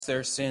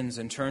their sins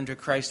and turn to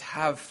Christ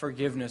have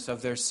forgiveness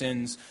of their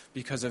sins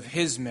because of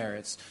His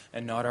merits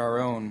and not our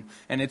own.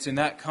 And it's in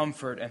that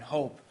comfort and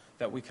hope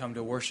that we come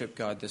to worship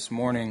God this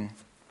morning.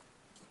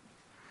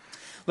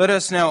 Let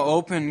us now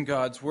open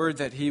God's Word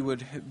that He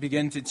would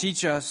begin to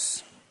teach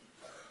us.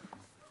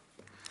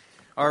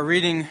 Our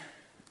reading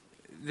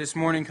this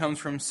morning comes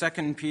from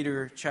 2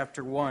 Peter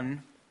chapter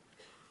 1.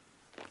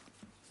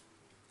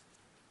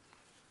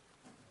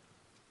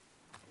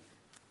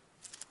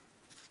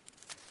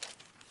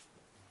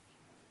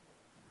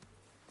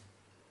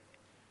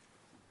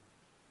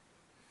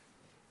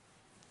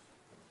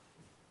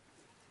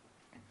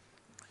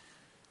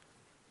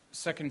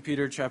 Second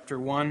Peter chapter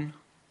 1,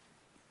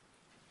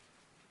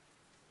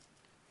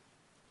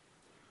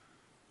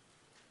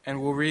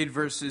 and we'll read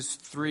verses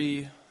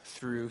 3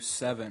 through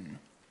 7.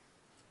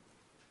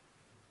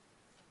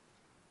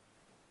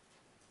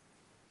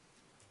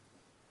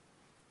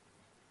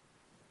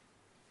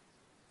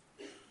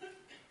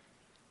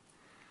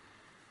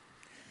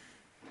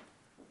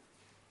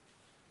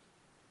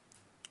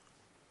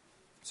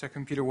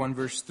 Second Peter 1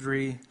 verse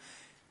 3.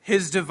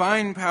 His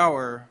divine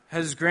power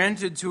has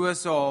granted to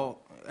us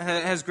all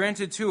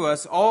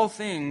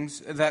things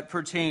that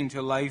pertain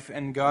to life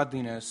and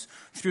godliness,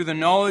 through the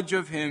knowledge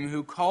of Him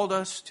who called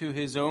us to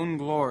His own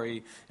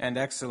glory and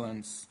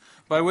excellence,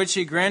 by which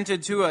He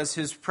granted to us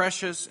His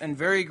precious and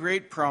very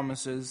great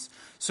promises,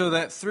 so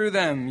that through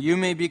them you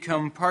may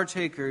become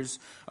partakers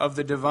of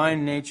the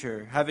divine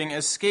nature, having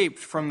escaped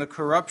from the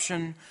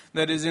corruption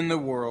that is in the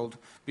world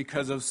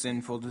because of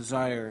sinful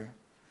desire.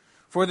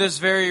 For this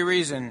very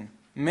reason,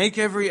 make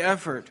every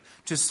effort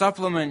to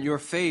supplement your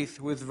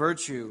faith with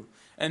virtue,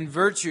 and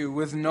virtue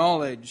with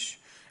knowledge,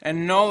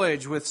 and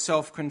knowledge with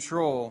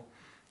self-control,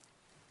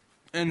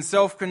 and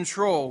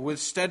self-control with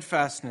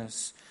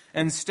steadfastness,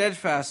 and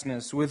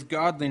steadfastness with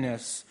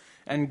godliness,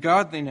 and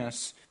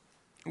godliness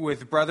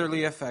with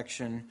brotherly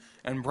affection,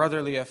 and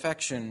brotherly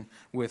affection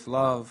with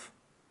love.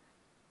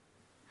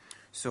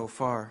 So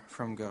far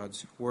from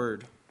God's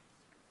Word.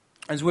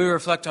 As we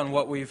reflect on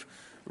what we've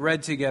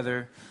read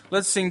together,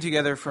 let's sing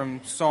together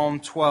from Psalm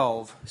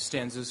 12,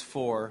 stanzas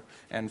 4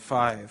 and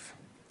 5.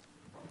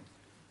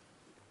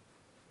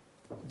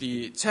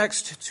 The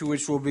text to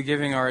which we'll be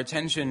giving our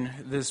attention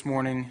this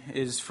morning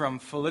is from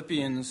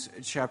Philippians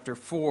chapter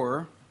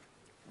 4,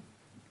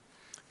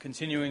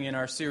 continuing in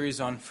our series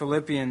on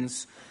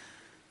Philippians.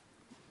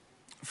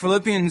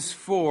 Philippians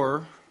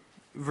 4,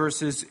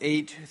 verses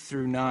 8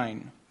 through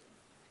 9.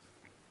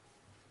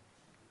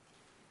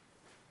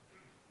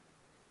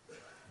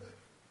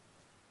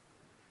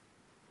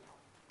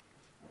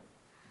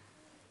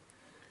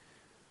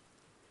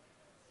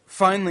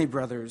 Finally,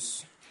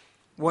 brothers,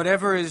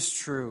 whatever is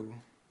true,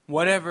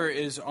 whatever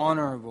is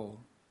honorable,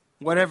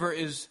 whatever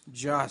is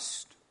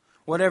just,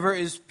 whatever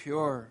is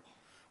pure,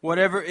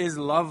 whatever is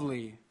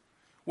lovely,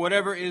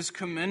 whatever is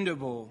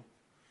commendable,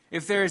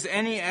 if there is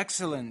any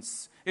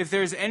excellence, if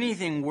there is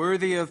anything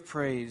worthy of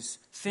praise,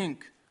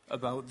 think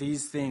about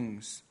these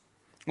things.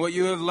 What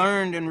you have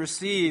learned and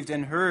received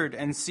and heard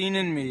and seen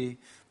in me,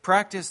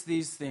 practice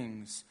these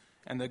things,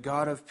 and the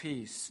God of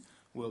peace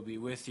will be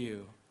with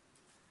you.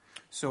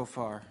 So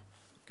far,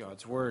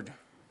 God's Word.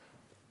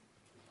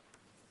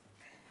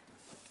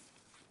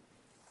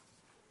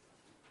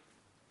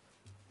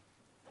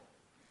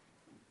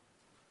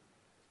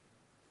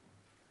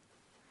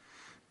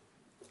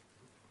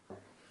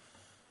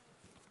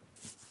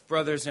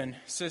 Brothers and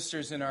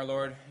sisters in our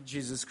Lord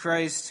Jesus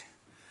Christ,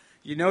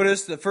 you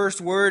notice the first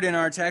word in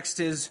our text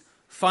is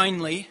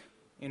finally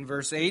in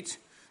verse 8.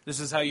 This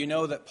is how you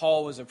know that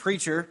Paul was a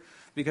preacher,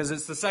 because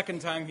it's the second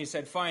time he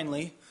said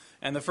finally,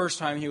 and the first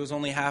time he was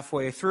only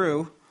halfway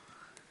through.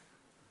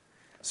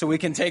 So we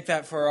can take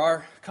that for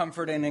our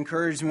comfort and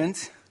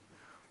encouragement.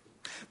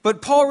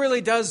 But Paul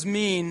really does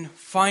mean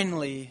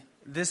finally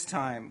this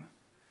time.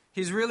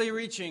 He's really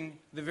reaching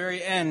the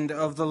very end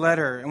of the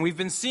letter. And we've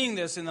been seeing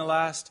this in the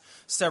last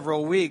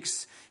several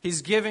weeks.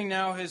 He's giving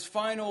now his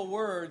final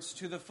words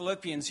to the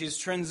Philippians. He's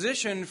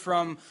transitioned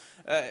from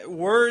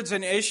words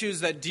and issues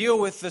that deal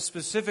with the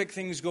specific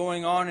things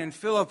going on in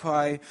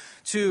Philippi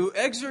to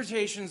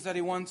exhortations that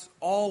he wants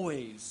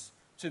always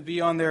to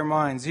be on their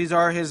minds. These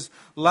are his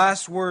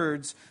last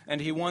words, and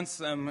he wants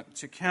them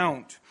to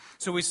count.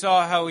 So we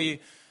saw how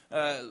he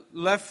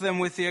left them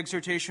with the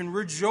exhortation,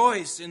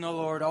 rejoice in the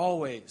Lord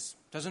always.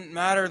 Doesn't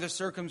matter the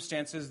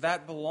circumstances,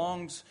 that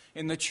belongs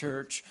in the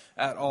church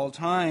at all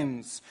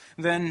times.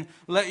 Then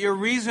let your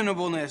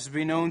reasonableness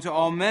be known to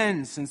all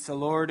men, since the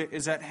Lord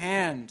is at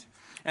hand.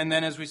 And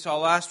then, as we saw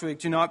last week,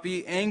 do not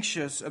be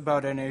anxious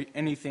about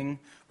anything,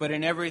 but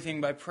in everything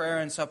by prayer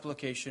and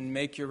supplication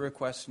make your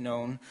requests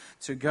known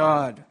to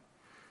God.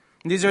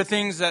 These are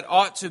things that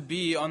ought to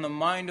be on the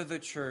mind of the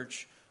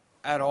church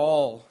at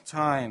all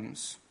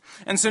times.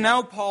 And so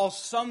now Paul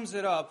sums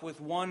it up with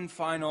one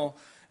final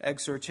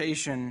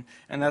exhortation,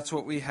 and that's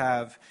what we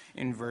have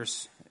in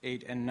verse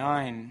 8 and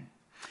 9.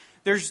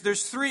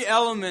 There's three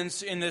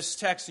elements in this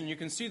text, and you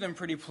can see them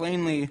pretty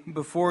plainly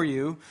before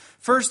you.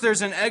 First,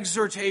 there's an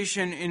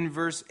exhortation in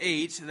verse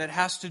 8 that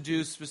has to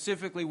do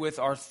specifically with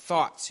our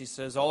thoughts. He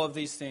says, all of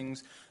these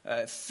things,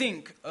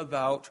 think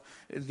about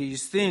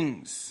these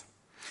things.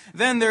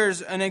 Then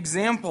there's an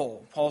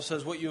example. Paul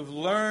says, what you have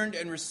learned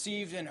and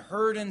received and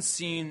heard and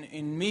seen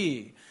in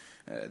me.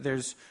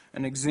 There's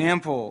an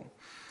example.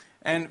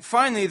 And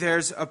finally,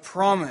 there's a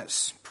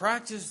promise.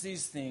 Practice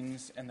these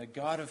things, and the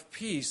God of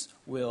peace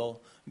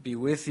will be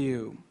with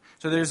you.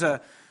 So there's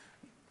an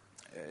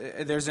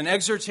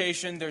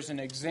exhortation, there's an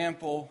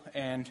example,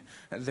 and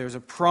there's a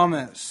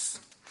promise.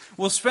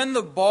 We'll spend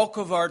the bulk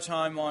of our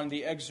time on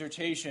the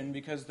exhortation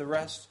because the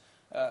rest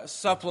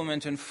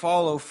supplement and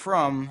follow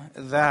from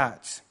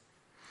that.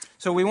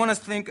 So we want to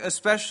think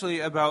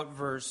especially about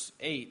verse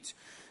 8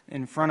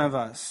 in front of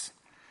us.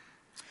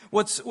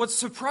 What's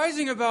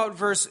surprising about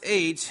verse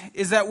 8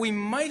 is that we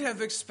might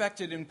have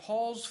expected in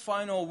Paul's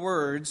final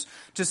words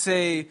to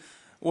say,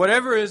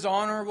 whatever is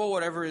honorable,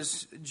 whatever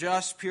is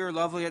just, pure,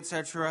 lovely,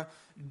 etc.,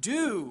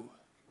 do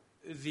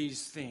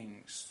these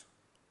things.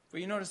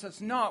 But you notice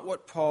that's not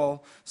what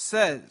Paul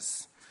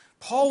says.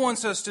 Paul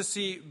wants us to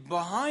see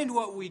behind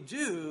what we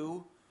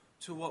do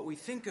to what we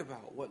think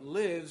about, what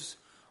lives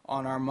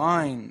on our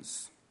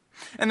minds.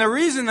 And the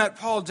reason that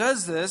Paul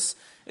does this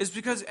is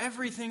because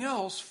everything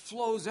else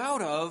flows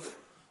out of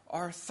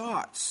our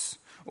thoughts,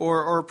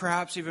 or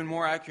perhaps even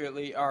more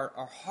accurately,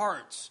 our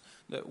hearts.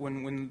 That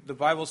when the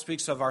Bible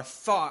speaks of our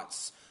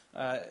thoughts,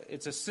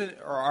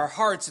 our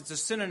hearts, it's a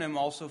synonym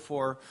also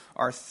for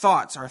our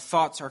thoughts. Our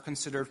thoughts are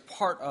considered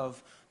part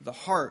of the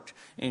heart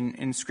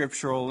in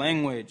scriptural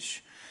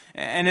language.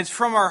 And it's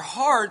from our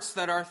hearts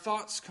that our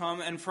thoughts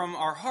come, and from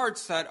our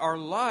hearts that our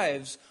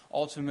lives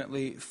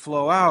ultimately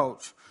flow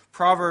out.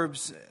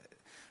 Proverbs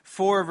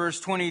 4 verse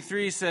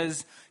 23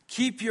 says,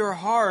 keep your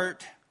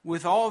heart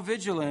with all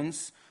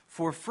vigilance,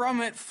 for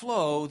from it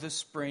flow the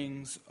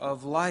springs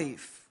of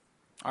life.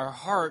 Our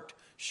heart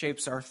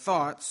shapes our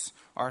thoughts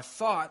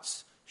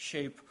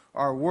shape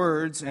our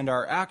words and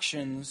our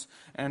actions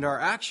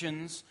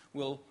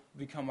will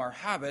become our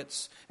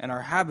habits, and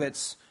our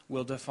habits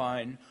will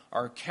define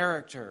our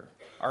character.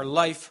 Our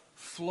life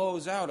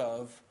flows out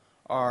of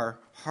our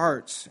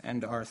hearts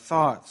and our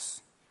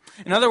thoughts.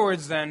 In other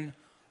words, then,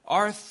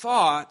 our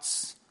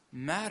thoughts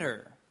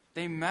matter.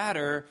 They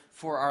matter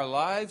for our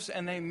lives,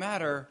 and they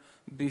matter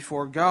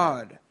before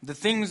God. The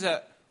things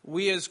that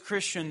we as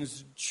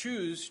Christians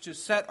choose to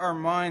set our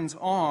minds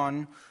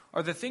on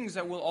are the things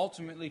that will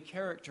ultimately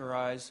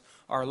characterize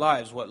our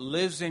lives. What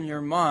lives in your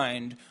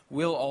mind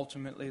will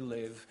ultimately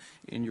live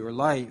in your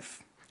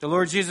life. The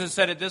Lord Jesus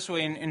said it this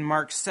way in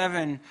Mark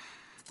 7,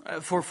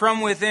 for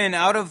from within,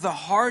 out of the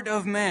heart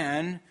of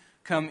man,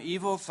 come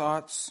evil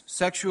thoughts,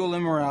 sexual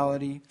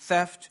immorality,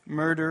 theft,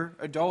 murder,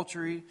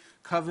 adultery,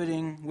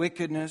 coveting,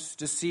 wickedness,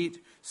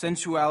 deceit,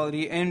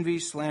 sensuality, envy,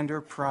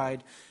 slander,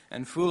 pride,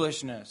 and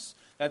foolishness.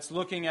 That's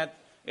looking at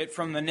it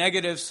from the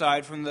negative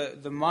side, from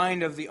the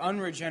mind of the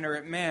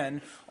unregenerate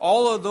man.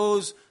 All of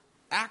those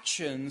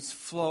actions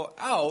flow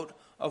out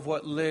of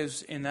what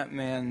lives in that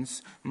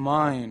man's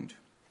mind.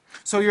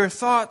 So your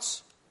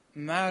thoughts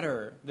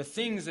matter. The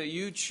things that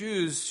you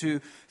choose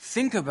to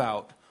think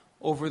about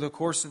over the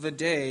course of the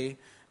day,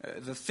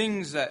 the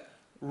things that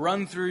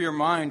run through your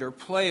mind or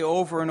play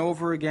over and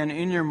over again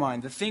in your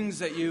mind, the things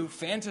that you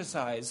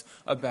fantasize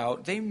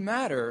about, they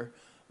matter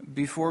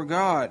before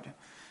God.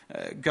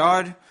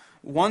 God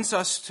wants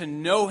us to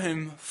know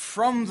Him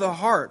from the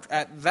heart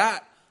at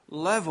that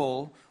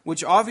level,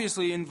 which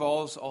obviously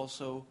involves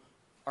also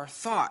our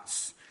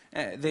thoughts.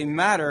 They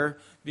matter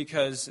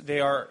because they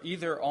are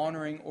either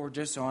honoring or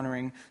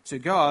dishonoring to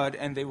God,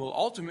 and they will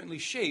ultimately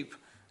shape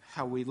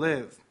how we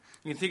live.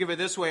 You can think of it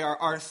this way,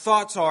 our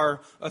thoughts are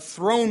a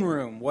throne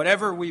room.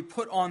 Whatever we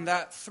put on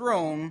that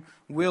throne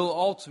will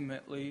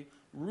ultimately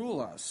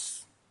rule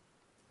us.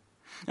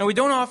 Now, we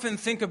don't often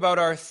think about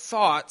our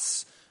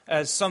thoughts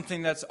as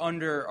something that's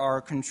under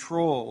our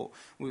control.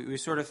 We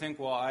sort of think,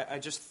 well, I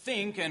just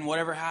think, and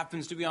whatever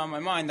happens to be on my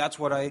mind, that's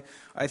what I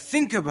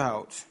think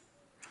about.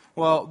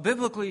 Well,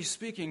 biblically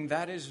speaking,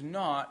 that is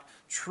not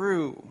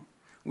true.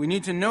 We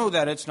need to know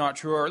that it's not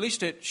true, or at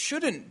least it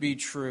shouldn't be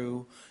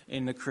true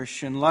in the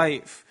Christian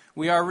life.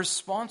 We are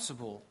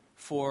responsible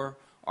for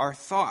our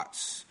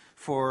thoughts,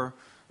 for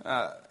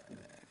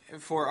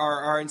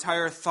our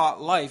entire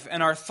thought life.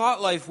 And our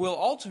thought life will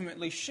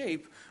ultimately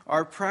shape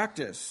our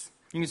practice.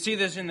 You can see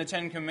this in the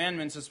Ten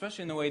Commandments,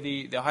 especially in the way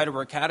the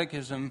Heidelberg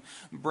Catechism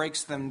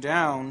breaks them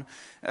down.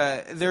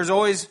 There's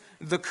always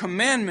the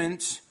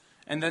commandment,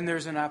 and then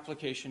there's an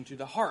application to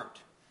the heart.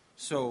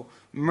 So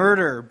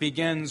murder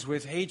begins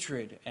with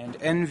hatred and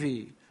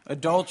envy.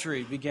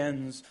 Adultery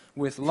begins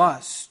with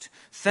lust.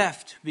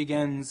 Theft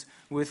begins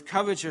with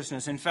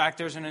covetousness. In fact,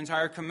 there's an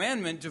entire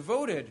commandment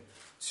devoted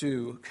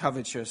to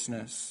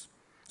covetousness.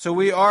 So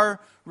we are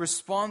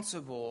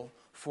responsible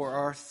for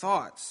our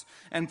thoughts.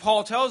 And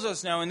Paul tells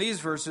us now in these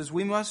verses,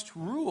 we must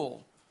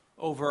rule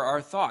over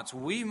our thoughts.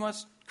 We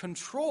must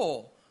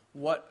control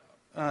what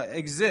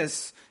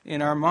exists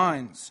in our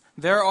minds.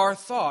 There are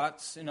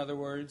thoughts, in other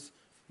words,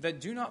 that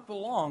do not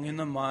belong in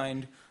the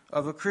mind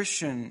of a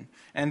Christian,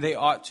 and they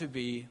ought to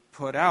be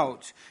put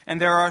out.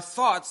 And there are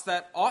thoughts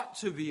that ought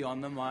to be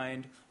on the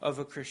mind of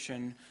a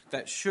Christian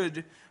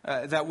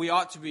that we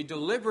ought to be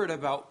deliberate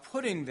about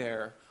putting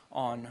there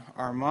on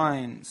our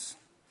minds.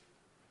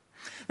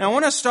 Now, I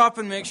want to stop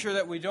and make sure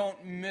that we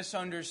don't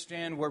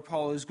misunderstand where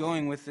Paul is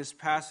going with this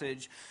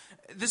passage.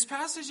 This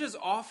passage has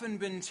often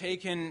been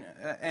taken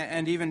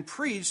and even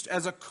preached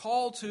as a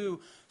call to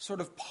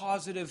sort of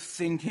positive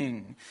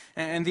thinking.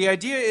 And the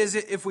idea is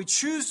that if we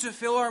choose to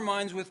fill our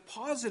minds with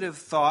positive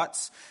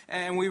thoughts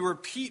and we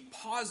repeat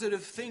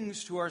positive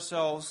things to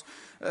ourselves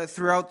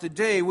throughout the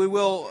day, we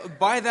will,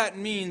 by that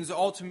means,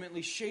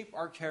 ultimately shape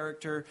our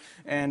character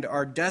and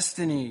our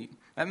destiny.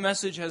 That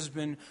message has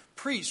been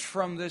preached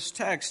from this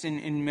text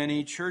in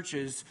many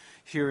churches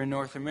here in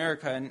North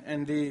America.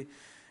 And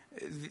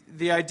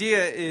the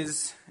idea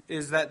is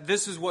that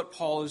this is what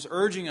Paul is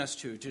urging us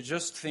to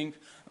just think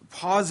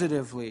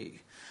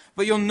positively.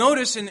 But you'll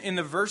notice in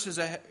the verses,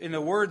 in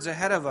the words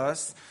ahead of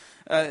us,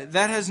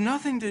 that has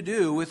nothing to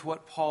do with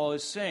what Paul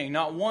is saying.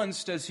 Not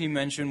once does he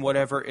mention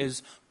whatever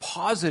is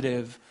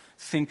positive.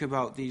 Think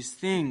about these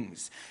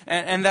things.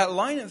 And that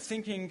line of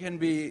thinking can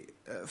be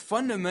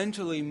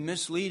fundamentally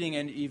misleading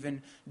and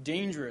even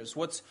dangerous.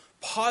 What's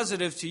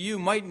positive to you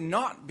might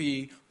not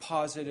be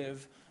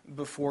positive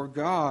before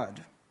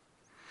God.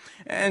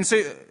 And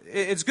so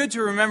it's good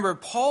to remember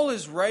Paul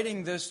is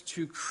writing this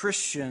to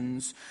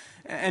Christians,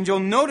 and you'll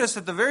notice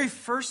that the very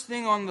first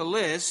thing on the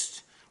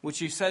list, which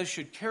he says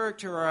should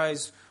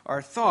characterize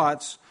our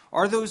thoughts,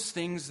 are those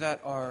things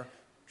that are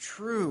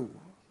true.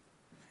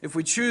 If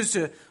we choose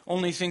to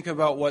only think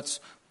about what's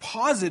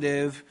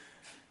positive,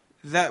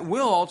 that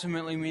will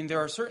ultimately mean there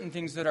are certain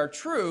things that are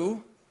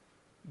true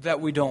that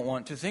we don't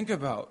want to think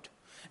about.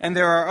 And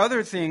there are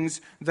other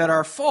things that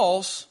are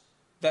false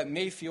that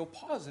may feel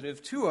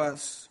positive to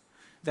us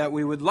that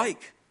we would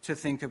like to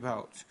think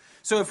about.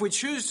 So if we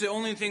choose to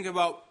only think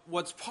about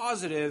what's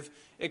positive,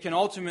 it can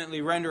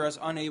ultimately render us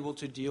unable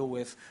to deal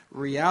with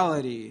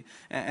reality,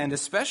 and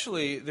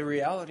especially the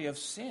reality of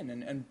sin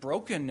and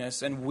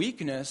brokenness and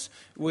weakness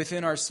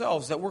within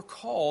ourselves that we're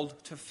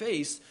called to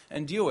face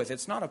and deal with.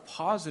 It's not a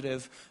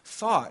positive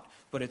thought,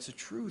 but it's a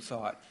true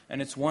thought,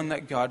 and it's one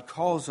that God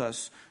calls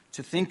us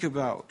to think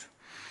about.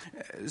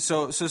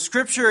 So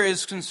Scripture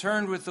is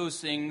concerned with those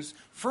things,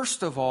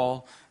 first of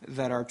all,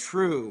 that are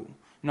true,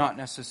 not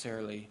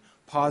necessarily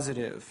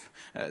positive.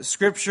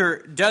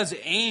 Scripture does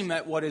aim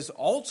at what is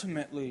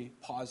ultimately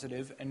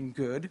positive and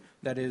good,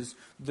 that is,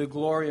 the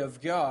glory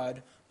of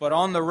God, but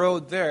on the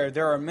road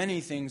there are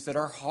many things that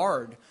are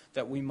hard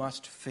that we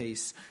must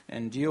face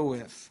and deal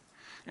with.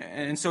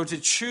 And so to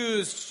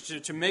choose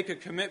to make a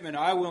commitment,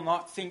 I will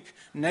not think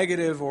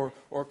negative or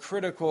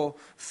critical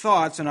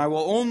thoughts, and I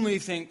will only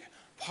think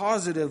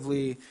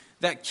positively,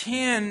 that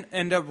can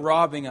end up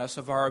robbing us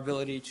of our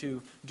ability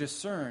to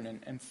discern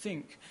and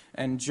think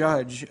and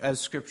judge as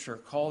Scripture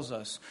calls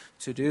us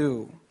to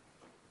do.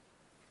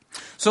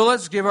 So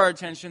let's give our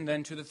attention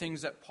then to the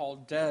things that Paul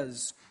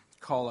does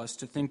call us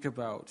to think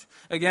about.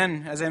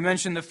 Again, as I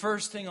mentioned, the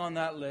first thing on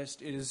that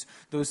list is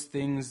those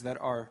things that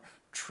are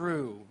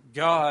true.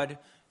 God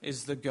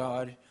is the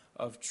God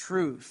of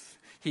truth.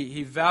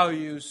 He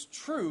values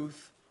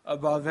truth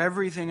above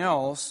everything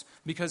else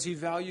because he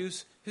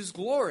values his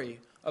glory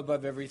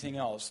above everything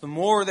else. The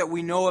more that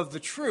we know of the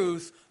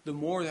truth, the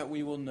more that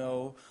we will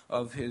know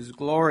of his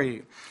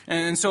glory.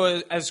 And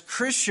so as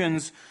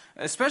Christians,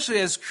 especially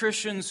as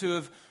Christians who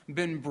have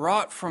been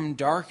brought from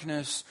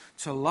darkness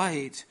to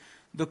light,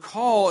 the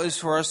call is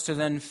for us to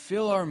then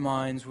fill our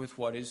minds with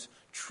what is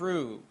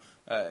true.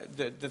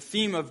 The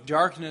theme of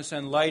darkness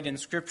and light in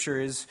Scripture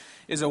is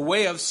a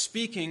way of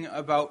speaking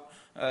about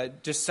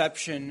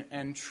deception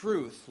and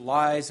truth,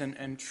 lies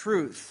and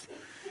truth.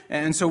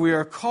 And so we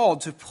are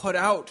called to put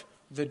out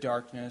the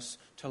darkness,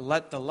 to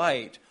let the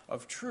light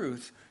of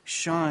truth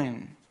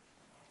shine.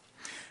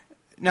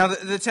 Now,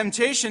 the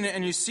temptation,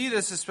 and you see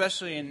this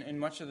especially in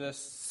much of the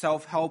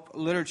self-help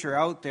literature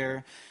out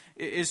there,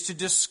 is to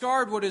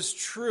discard what is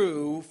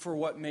true for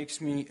what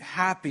makes me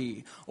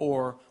happy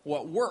or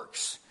what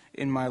works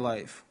in my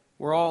life.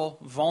 We're all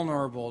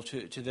vulnerable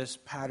to this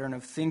pattern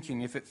of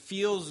thinking. If it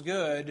feels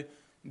good,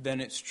 then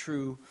it's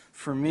true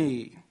for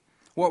me.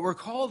 What we're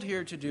called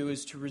here to do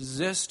is to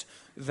resist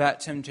that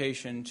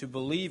temptation, to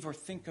believe or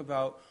think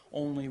about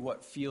only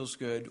what feels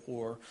good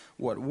or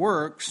what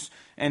works,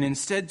 and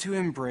instead to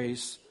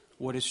embrace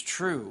what is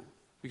true,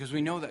 because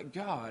we know that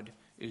God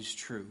is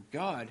true.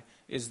 God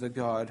is the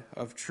God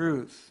of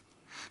truth.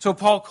 So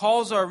Paul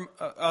calls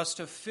us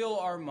to fill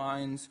our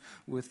minds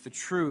with the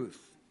truth.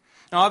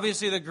 Now,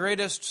 obviously, the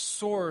greatest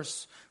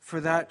source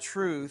for that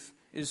truth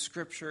is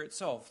Scripture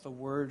itself, the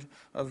Word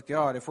of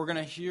God. If we're going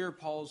to hear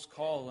Paul's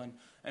call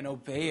and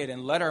obey it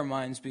and let our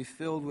minds be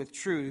filled with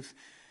truth,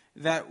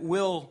 that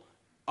will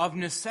of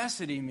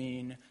necessity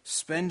mean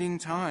spending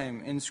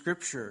time in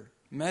Scripture,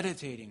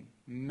 meditating,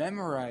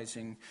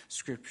 memorizing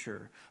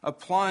Scripture,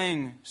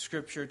 applying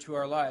Scripture to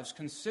our lives,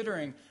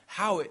 considering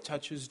how it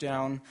touches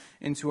down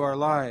into our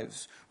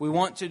lives. We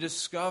want to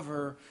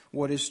discover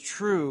what is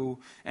true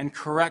and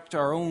correct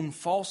our own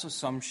false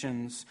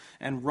assumptions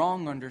and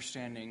wrong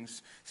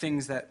understandings,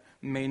 things that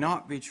may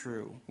not be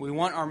true. We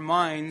want our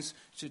minds,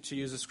 to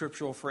use a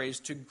scriptural phrase,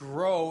 to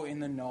grow in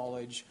the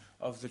knowledge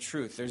of the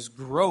truth. There's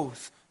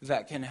growth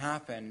that can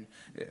happen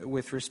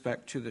with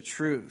respect to the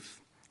truth.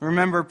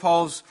 Remember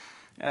Paul's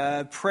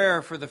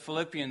prayer for the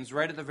Philippians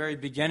right at the very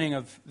beginning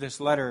of this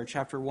letter,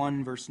 chapter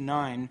 1, verse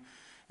 9.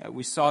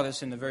 We saw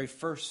this in the very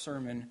first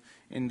sermon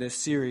in this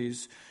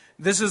series.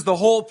 This is the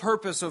whole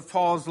purpose of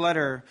Paul's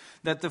letter,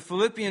 that the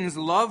Philippians'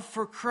 love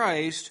for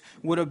Christ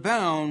would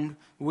abound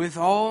with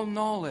all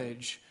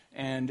knowledge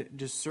and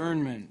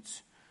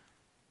discernment.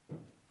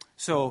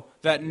 So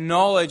that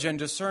knowledge and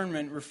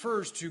discernment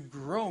refers to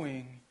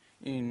growing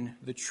in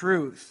the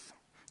truth.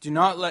 Do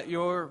not let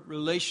your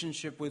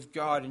relationship with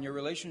God and your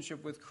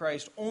relationship with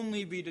Christ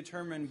only be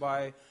determined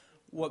by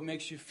what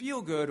makes you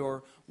feel good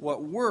or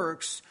what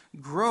works.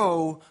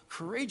 Grow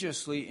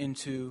courageously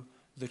into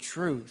the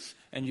truth,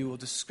 and you will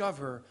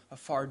discover a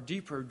far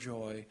deeper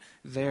joy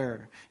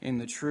there in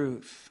the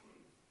truth.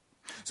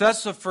 So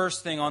that's the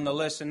first thing on the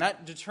list, and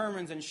that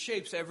determines and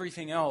shapes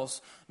everything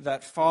else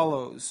that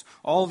follows.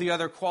 All the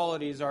other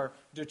qualities are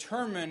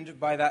determined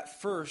by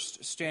that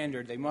first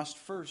standard. They must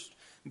first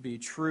be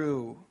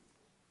true.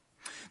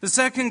 The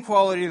second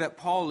quality that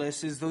Paul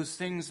lists is those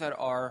things that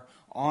are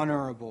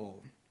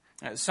honorable.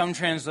 Some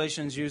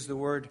translations use the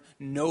word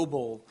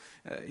noble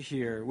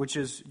here, which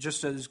is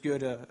just as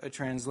good a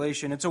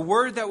translation. It's a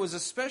word that was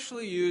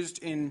especially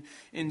used in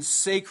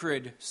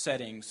sacred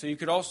settings. So you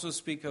could also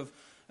speak of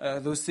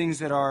those things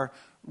that are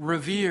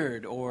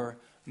revered or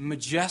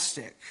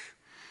majestic.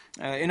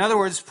 In other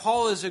words,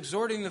 Paul is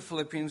exhorting the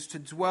Philippians to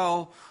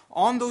dwell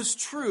on those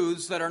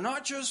truths that are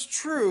not just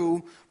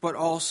true, but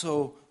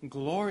also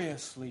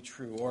gloriously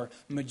true or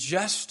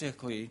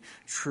majestically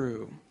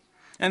true.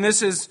 And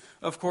this is,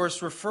 of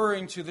course,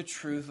 referring to the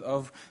truth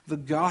of the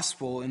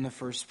gospel in the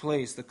first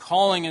place. The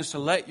calling is to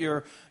let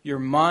your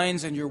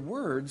minds and your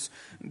words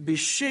be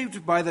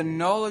shaped by the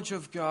knowledge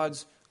of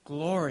God's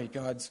glory,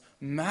 God's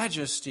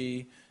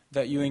majesty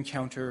that you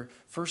encounter,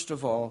 first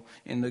of all,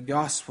 in the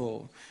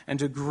gospel. And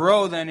to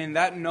grow then in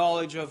that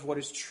knowledge of what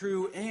is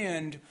true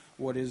and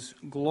what is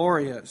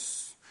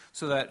glorious,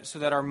 so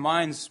that our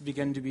minds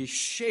begin to be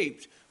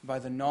shaped by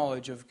the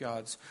knowledge of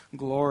God's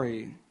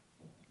glory.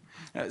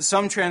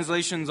 Some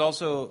translations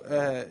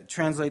also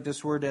translate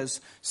this word as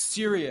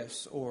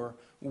serious or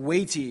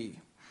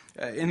weighty.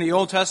 In the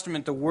Old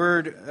Testament, the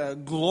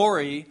word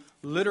glory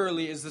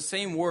literally is the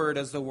same word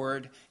as the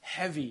word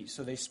heavy.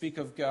 So they speak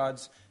of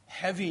God's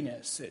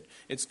heaviness.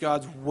 It's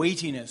God's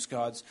weightiness,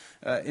 God's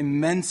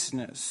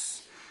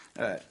immenseness.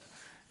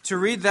 To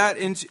read that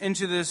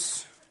into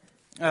this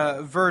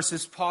verse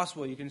is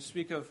possible. You can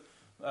speak of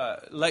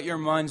let your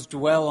minds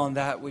dwell on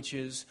that which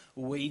is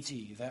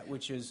weighty, that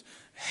which is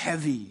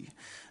heavy.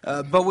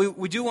 But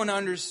we do want to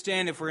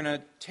understand, if we're going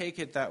to take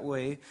it that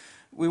way,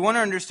 we want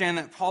to understand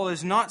that Paul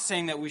is not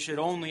saying that we should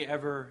only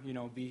ever,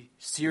 be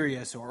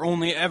serious or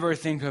only ever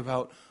think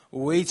about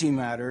weighty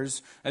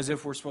matters as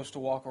if we're supposed to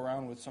walk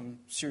around with some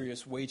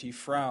serious weighty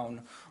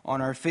frown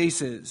on our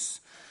faces.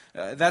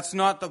 That's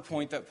not the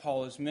point that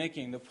Paul is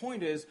making. The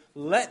point is,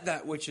 let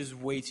that which is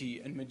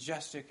weighty and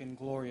majestic and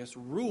glorious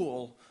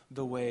rule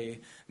the way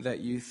that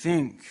you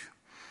think.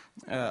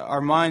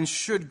 Our minds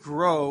should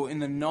grow in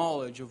the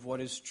knowledge of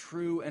what is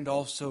true and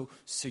also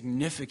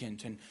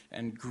significant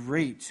and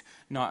great,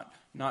 not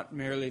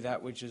merely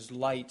that which is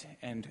light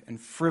and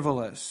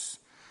frivolous.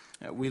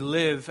 We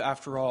live,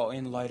 after all,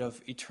 in light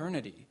of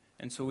eternity.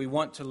 And so we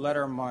want to let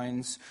our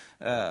minds,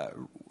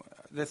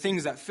 the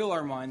things that fill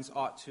our minds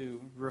ought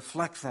to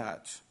reflect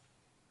that.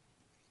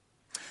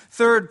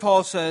 Third,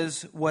 Paul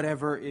says,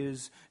 whatever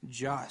is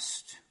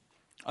just.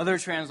 Other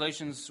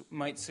translations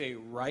might say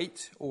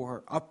right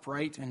or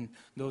upright, and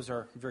those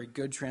are very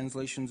good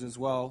translations as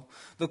well.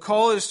 The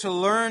call is to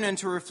learn and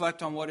to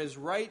reflect on what is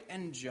right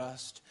and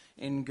just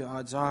in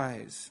God's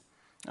eyes.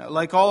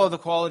 Like all of the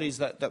qualities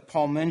that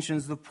Paul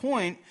mentions, the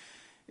point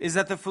is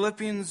that the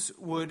Philippians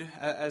would,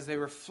 as they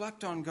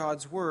reflect on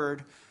God's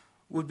word,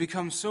 would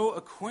become so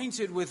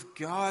acquainted with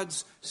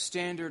God's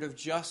standard of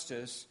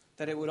justice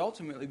that it would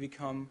ultimately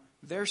become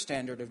their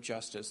standard of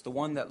justice, the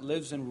one that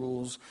lives and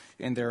rules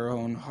in their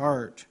own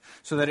heart,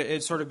 so that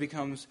it sort of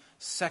becomes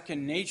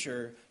second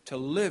nature to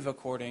live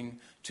according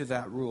to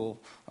that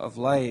rule of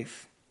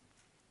life.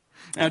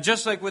 Now,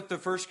 just like with the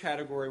first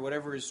category,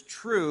 whatever is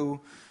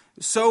true,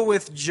 so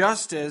with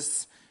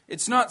justice,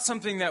 it's not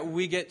something that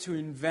we get to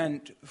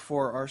invent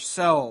for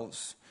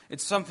ourselves.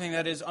 It's something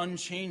that is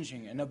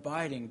unchanging and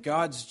abiding.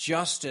 God's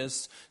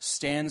justice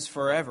stands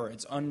forever.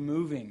 It's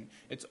unmoving.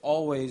 It's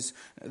always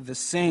the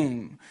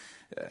same.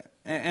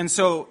 And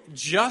so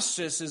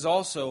justice is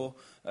also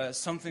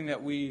something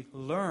that we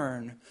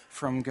learn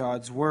from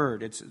God's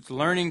word. It's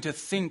learning to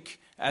think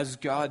as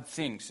God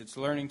thinks. It's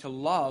learning to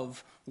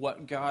love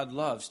what God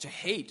loves, to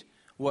hate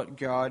what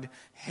God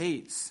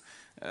hates.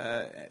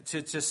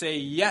 To say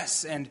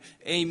yes and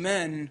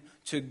amen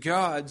to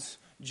God's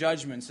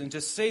judgments, and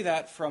to say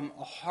that from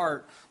a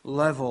heart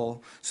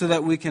level so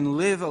that we can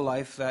live a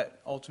life that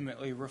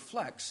ultimately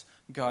reflects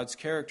God's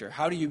character.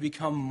 How do you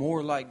become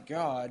more like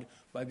God?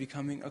 By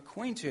becoming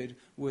acquainted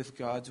with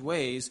God's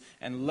ways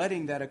and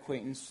letting that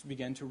acquaintance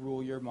begin to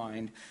rule your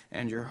mind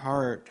and your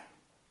heart.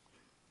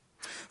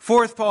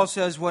 Fourth, Paul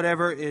says,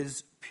 whatever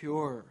is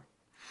pure.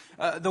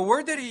 The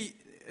word that he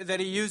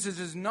uses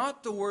is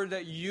not the word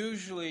that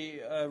usually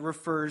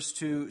refers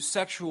to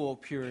sexual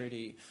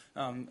purity,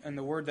 and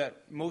the word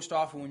that most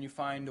often when you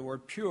find the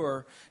word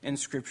pure in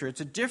Scripture,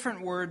 it's a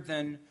different word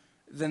than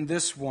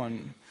this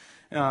one.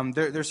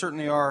 There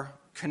certainly are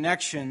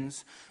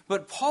connections,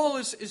 but Paul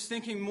is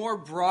thinking more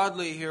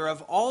broadly here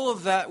of all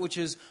of that which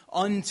is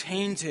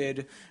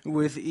untainted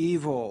with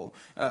evil,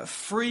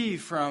 free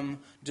from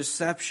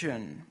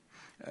deception.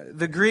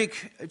 The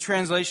Greek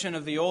translation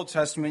of the Old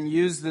Testament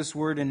used this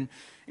word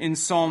in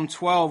Psalm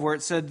 12, where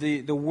it said,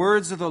 the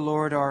words of the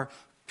Lord are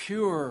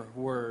pure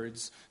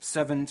words,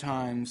 7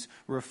 times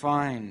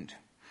refined.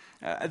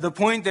 The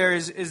point there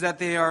is that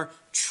they are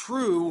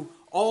true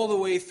all the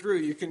way through.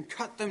 You can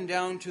cut them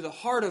down to the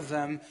heart of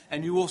them,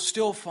 and you will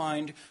still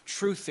find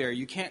truth there.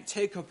 You can't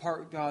take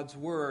apart God's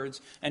words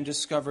and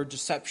discover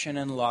deception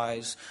and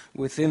lies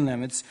within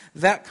them. It's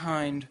that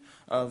kind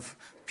of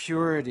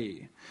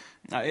purity.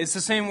 It's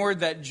the same word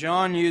that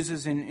John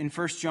uses in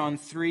 1 John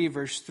 3,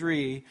 verse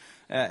 3.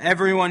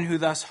 Everyone who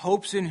thus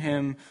hopes in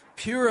him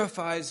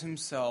purifies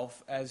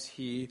himself as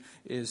he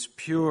is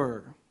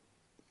pure.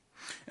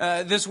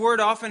 This word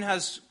often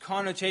has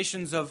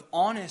connotations of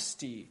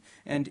honesty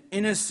and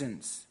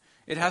innocence.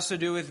 It has to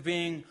do with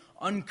being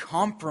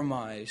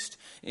uncompromised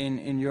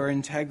in your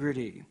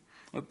integrity.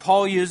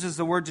 Paul uses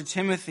the word to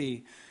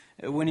Timothy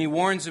when he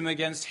warns him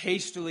against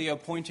hastily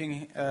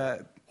appointing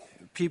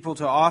people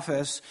to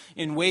office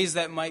in ways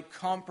that might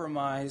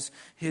compromise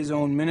his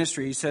own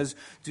ministry. He says,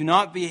 "Do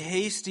not be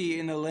hasty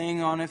in the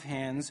laying on of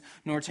hands,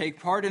 nor take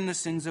part in the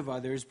sins of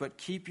others, but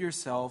keep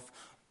yourself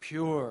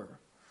pure."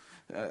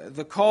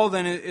 The call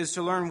then is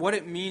to learn what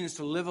it means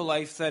to live a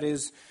life that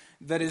is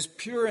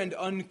pure and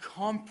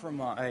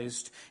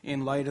uncompromised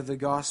in light of the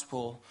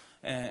gospel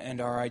and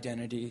our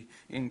identity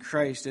in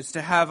Christ. It's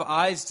to have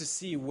eyes to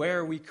see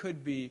where we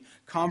could be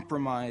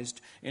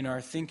compromised in our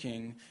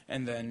thinking,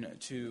 and then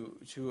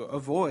to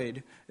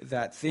avoid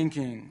that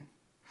thinking.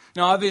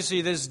 Now,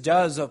 obviously, this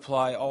does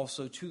apply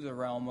also to the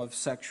realm of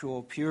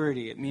sexual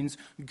purity. It means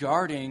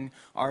guarding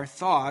our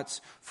thoughts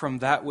from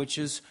that which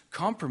is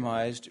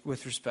compromised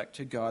with respect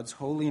to God's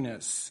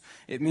holiness.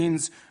 It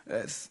means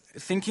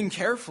thinking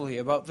carefully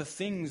about the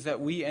things that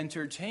we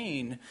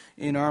entertain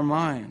in our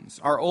minds.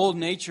 Our old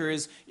nature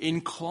is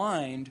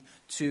inclined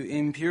to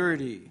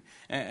impurity,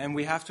 and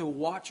we have to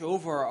watch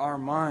over our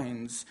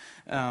minds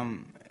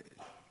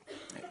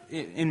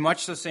in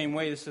much the same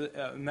way. This is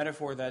a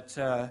metaphor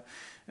that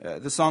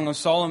the Song of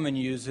Solomon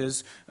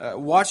uses,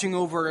 watching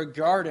over a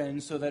garden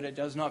so that it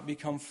does not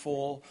become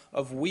full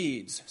of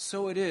weeds.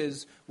 So it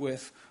is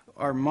with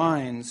our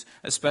minds,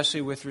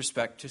 especially with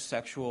respect to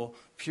sexual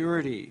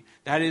purity.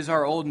 That is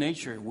our old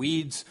nature.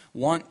 Weeds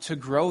want to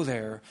grow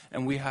there,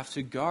 and we have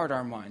to guard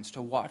our minds,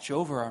 to watch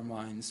over our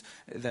minds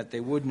that they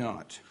would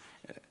not.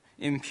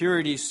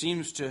 Impurity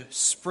seems to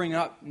spring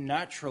up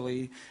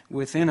naturally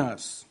within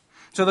us.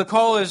 So the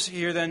call is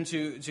here then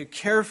to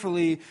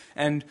carefully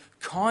and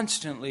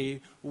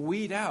constantly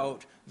weed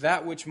out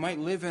that which might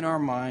live in our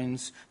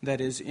minds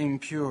that is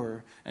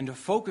impure, and to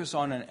focus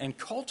on and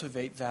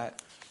cultivate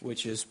that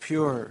which is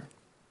pure.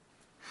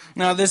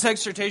 Now, this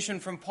exhortation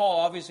from Paul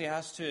obviously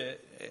has to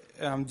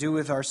do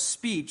with our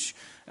speech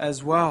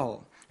as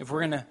well. If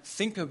we're going to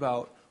think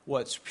about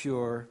what's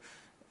pure,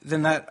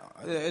 then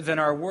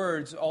our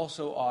words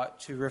also ought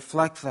to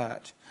reflect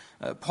that.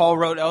 Paul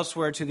wrote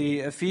elsewhere to the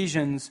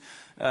Ephesians,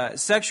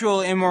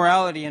 "Sexual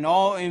immorality and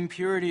all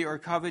impurity or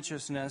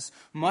covetousness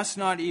must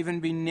not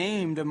even be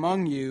named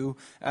among you,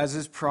 as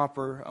is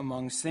proper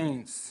among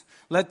saints.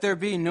 Let there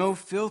be no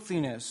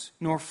filthiness,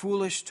 nor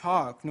foolish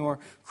talk, nor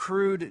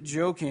crude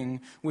joking,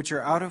 which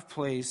are out of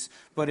place,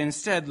 but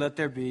instead let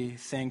there be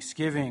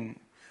thanksgiving.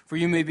 For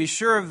you may be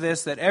sure of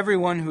this, that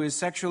everyone who is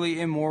sexually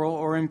immoral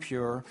or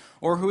impure,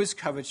 or who is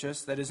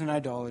covetous, that is an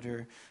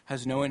idolater,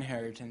 has no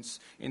inheritance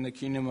in the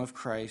kingdom of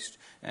Christ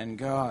and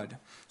God."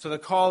 So the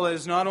call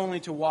is not only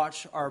to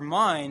watch our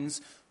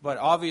minds, but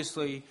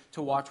obviously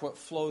to watch what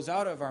flows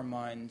out of our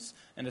minds,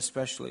 and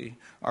especially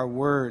our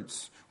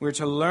words. We're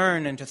to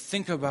learn and to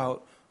think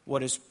about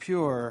what is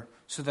pure,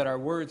 so that our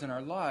words and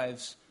our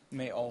lives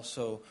may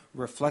also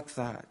reflect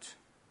that.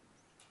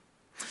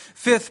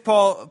 Fifth,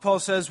 Paul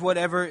says,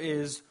 whatever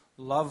is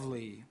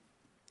lovely.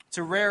 It's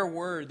a rare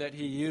word that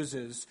he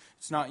uses.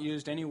 It's not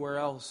used anywhere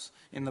else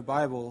in the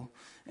Bible.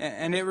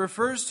 And it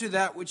refers to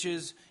that which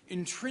is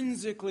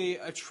intrinsically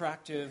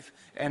attractive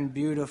and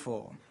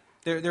beautiful.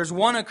 There's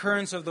one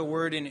occurrence of the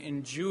word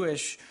in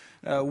Jewish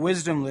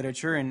wisdom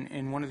literature,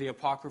 in one of the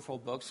apocryphal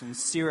books, in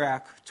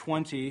Sirach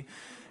 20.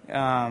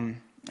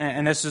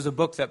 And this is a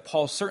book that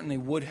Paul certainly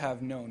would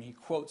have known. He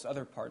quotes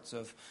other parts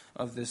of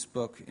this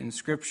book in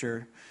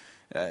Scripture.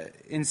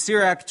 In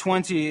Sirach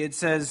 20, it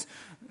says,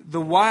 "The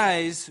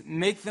wise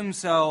make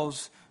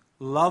themselves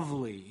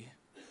lovely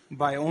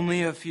by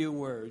only a few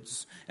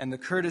words, and the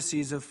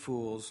courtesies of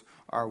fools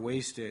are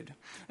wasted."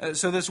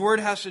 So this word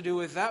has to do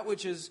with that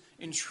which is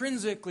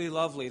intrinsically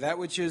lovely, that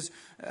which is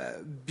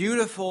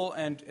beautiful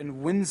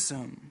and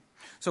winsome.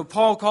 So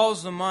Paul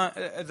calls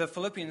the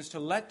Philippians to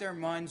let their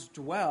minds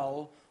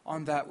dwell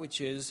on that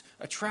which is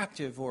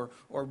attractive or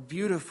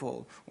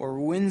beautiful or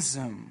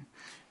winsome,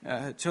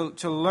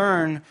 to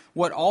learn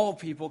what all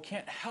people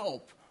can't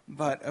help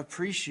but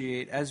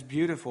appreciate as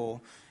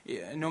beautiful.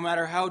 No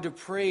matter how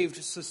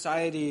depraved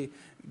society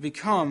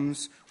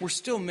becomes, we're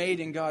still made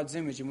in God's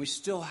image, and we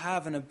still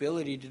have an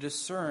ability to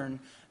discern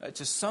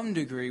to some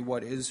degree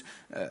what is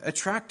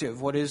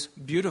attractive, what is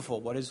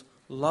beautiful, what is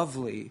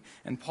lovely.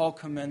 And Paul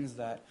commends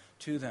that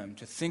to them,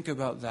 to think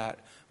about that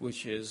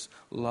which is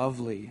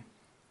lovely.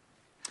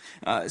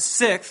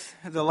 Sixth,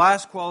 the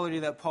last quality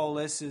that Paul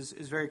lists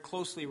is very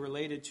closely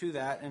related to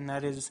that, and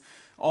that is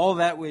all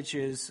that which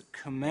is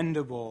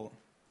commendable.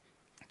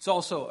 It's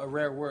also a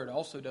rare word,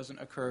 also doesn't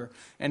occur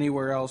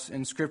anywhere else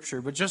in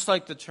Scripture. But just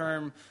like the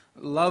term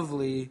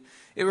lovely,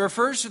 it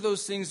refers to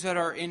those things that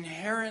are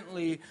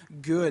inherently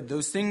good,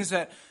 those things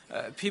that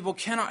people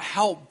cannot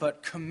help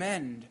but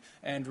commend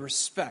and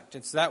respect.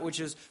 It's that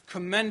which is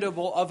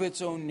commendable of its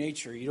own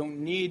nature. You don't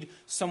need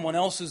someone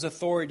else's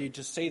authority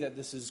to say that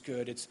this is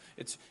good.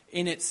 It's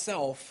in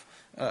itself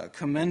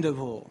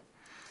commendable.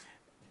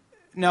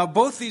 Now,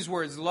 both these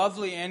words,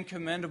 lovely and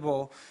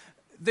commendable,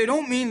 they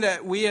don't mean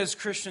that we as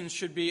Christians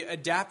should be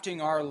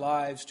adapting our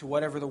lives to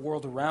whatever the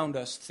world around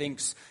us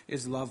thinks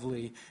is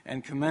lovely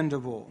and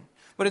commendable.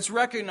 But it's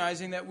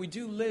recognizing that we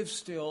do live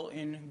still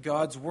in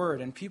God's Word,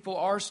 and people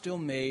are still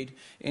made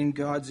in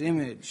God's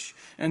image.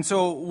 And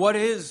so what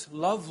is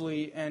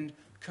lovely and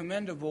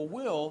commendable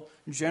will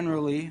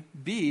generally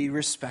be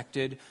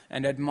respected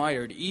and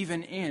admired,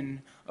 even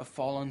in a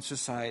fallen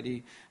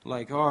society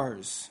like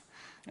ours.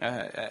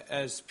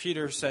 As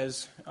Peter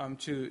says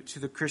to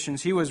the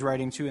Christians he was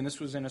writing to, and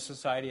this was in a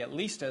society at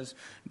least as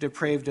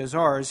depraved as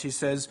ours, he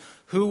says,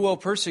 "Who will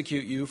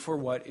persecute you for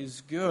what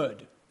is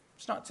good?"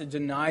 It's not to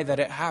deny that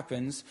it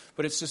happens,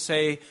 but it's to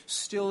say,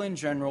 still in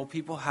general,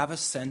 people have a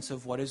sense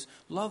of what is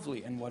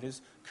lovely and what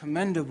is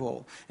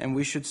commendable, and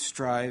we should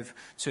strive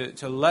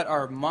to let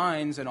our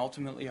minds and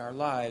ultimately our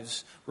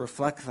lives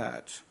reflect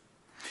that.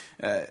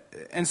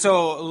 And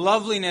so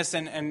loveliness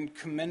and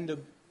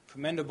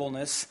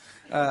commendableness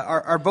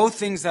are both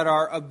things that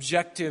are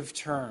objective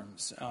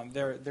terms.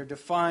 They're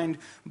defined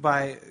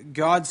by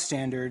God's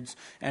standards,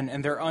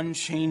 and they're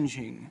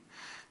unchanging.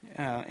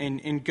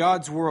 In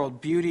God's world,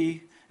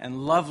 beauty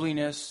and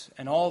loveliness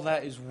and all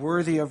that is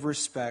worthy of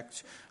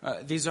respect,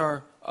 these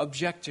are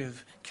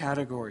objective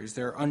categories.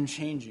 They're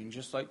unchanging,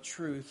 just like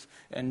truth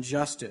and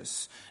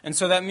justice. And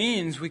so that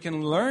means we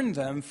can learn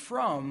them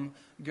from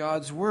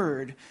God's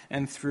Word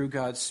and through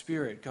God's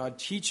Spirit. God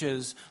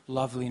teaches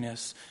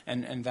loveliness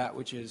and that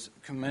which is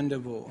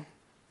commendable.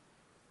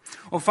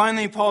 Well,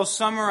 finally, Paul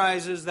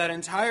summarizes that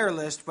entire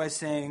list by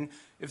saying,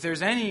 if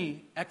there's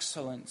any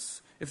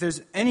excellence, if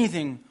there's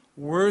anything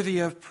worthy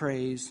of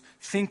praise,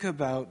 think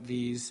about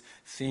these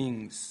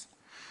things.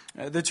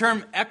 The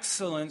term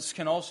excellence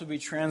can also be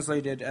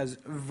translated as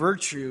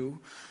virtue,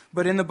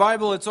 but in the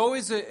Bible it's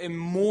always a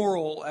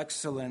moral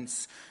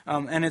excellence,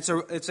 and it's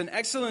an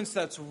excellence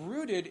that's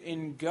rooted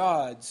in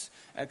God's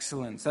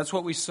excellence. That's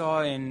what we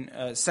saw in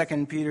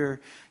 2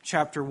 Peter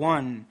chapter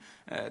 1.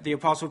 The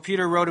Apostle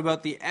Peter wrote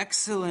about the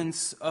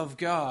excellence of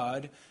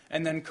God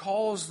and then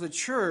calls the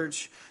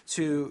church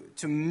to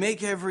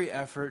make every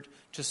effort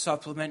to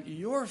supplement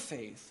your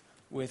faith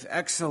with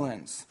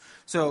excellence.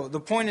 So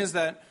the point is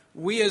that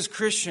we as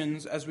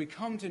Christians, as we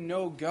come to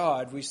know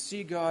God, we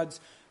see God's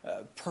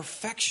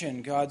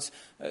perfection, God's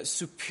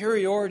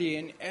superiority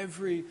in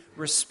every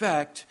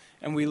respect,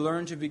 and we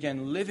learn to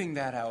begin living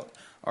that out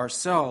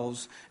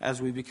ourselves as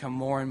we become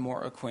more and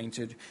more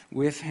acquainted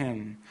with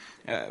Him.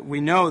 We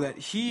know that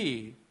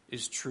He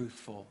is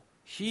truthful,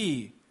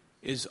 He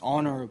is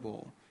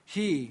honorable,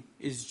 He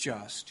is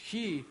just,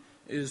 He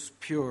is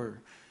pure,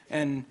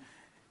 and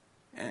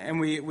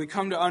we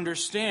come to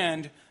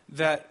understand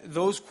that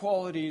those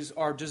qualities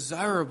are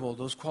desirable,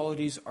 those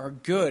qualities are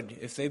good.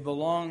 If they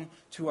belong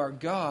to our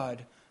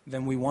God,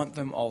 then we want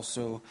them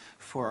also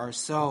for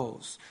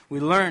ourselves. We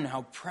learn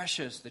how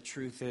precious the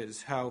truth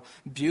is, how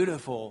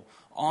beautiful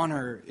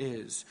honor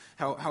is,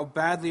 how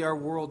badly our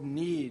world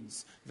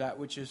needs that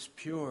which is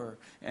pure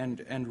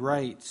and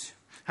right,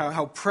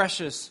 how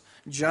precious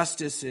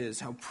justice is,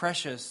 how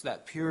precious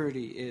that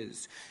purity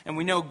is. And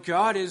we know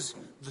God is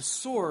the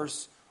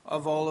source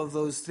of all of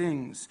those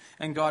things.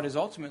 And God is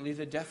ultimately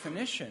the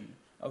definition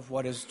of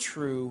what is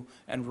true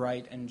and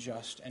right and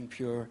just and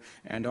pure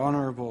and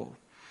honorable.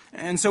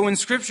 And so when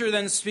Scripture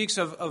then speaks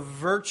of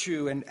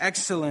virtue and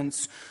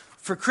excellence,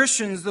 For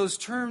Christians, those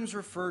terms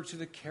refer to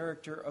the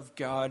character of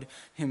God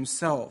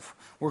himself.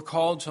 We're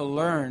called to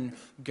learn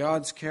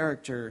God's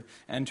character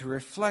and to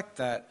reflect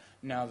that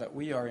now that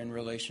we are in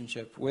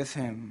relationship with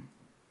him.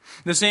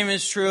 The same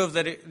is true of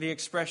the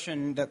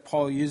expression that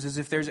Paul uses,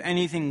 if there's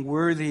anything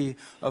worthy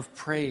of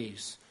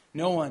praise.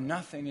 No one,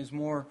 nothing is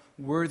more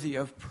worthy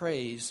of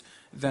praise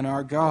than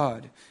our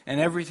God. And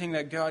everything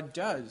that God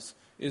does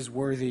is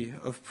worthy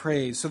of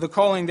praise. So the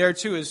calling there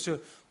too is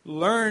to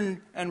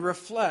learn and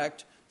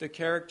reflect the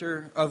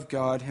character of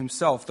God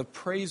himself, the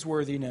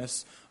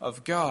praiseworthiness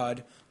of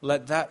God.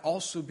 Let that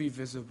also be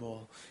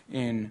visible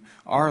in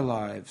our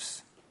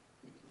lives.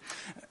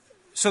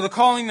 So the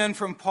calling then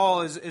from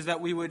Paul is that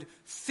we would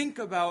think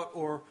about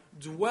or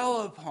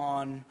dwell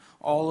upon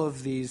all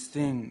of these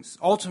things.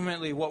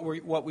 Ultimately,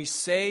 what we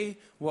say,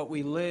 what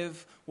we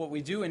live, what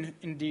we do, and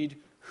indeed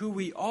who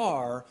we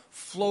are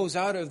flows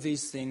out of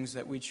these things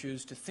that we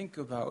choose to think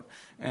about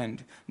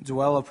and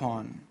dwell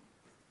upon.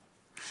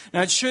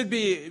 Now, it should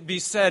be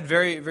said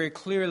very, very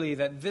clearly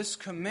that this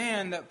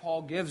command that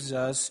Paul gives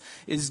us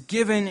is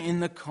given in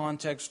the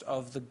context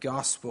of the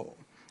gospel.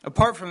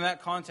 Apart from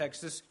that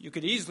context, you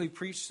could easily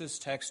preach this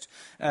text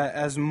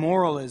as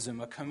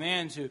moralism, a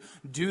command to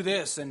do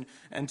this and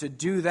to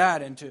do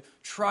that and to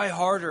try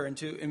harder and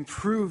to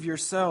improve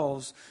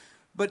yourselves.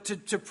 But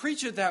to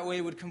preach it that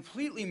way would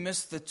completely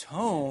miss the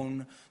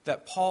tone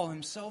that Paul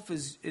himself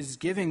is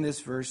giving this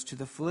verse to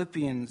the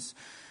Philippians.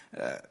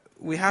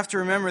 We have to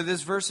remember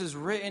this verse is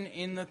written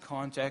in the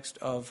context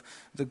of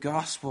the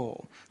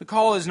gospel. The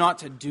call is not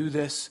to do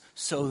this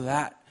so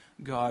that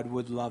God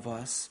would love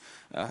us,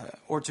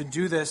 or to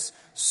do this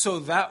so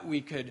that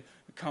we could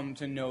come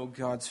to know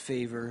God's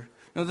favor.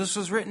 No, this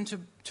was written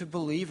to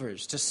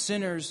believers, to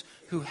sinners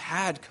who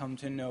had come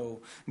to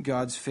know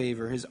God's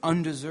favor, his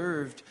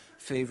undeserved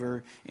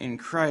favor in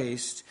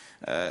Christ,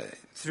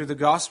 through the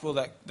gospel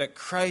that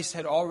Christ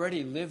had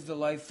already lived the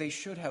life they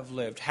should have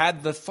lived,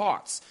 had the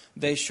thoughts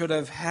they should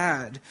have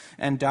had,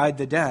 and died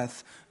the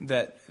death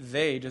that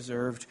they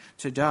deserved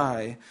to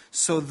die,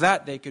 so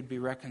that they could be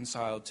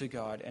reconciled to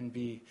God and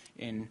be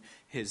in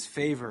his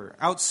favor.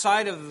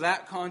 Outside of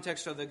that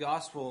context of the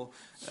gospel,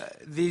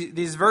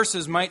 these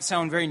verses might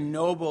sound very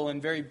noble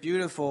and very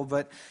beautiful,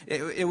 but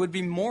it would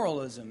be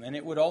moralism, and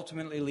it would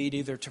ultimately lead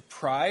either to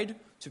pride,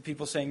 to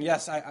people saying,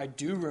 yes, I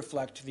do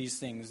reflect these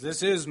things.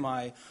 This is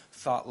my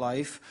thought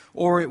life.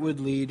 Or it would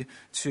lead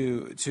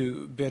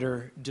to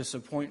bitter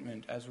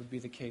disappointment, as would be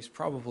the case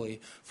probably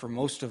for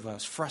most of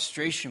us.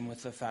 Frustration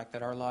with the fact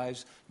that our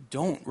lives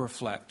don't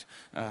reflect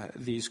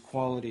these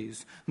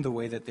qualities the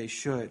way that they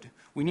should.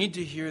 We need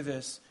to hear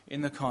this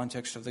in the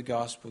context of the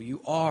gospel.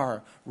 You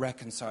are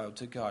reconciled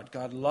to God.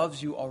 God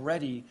loves you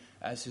already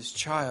as his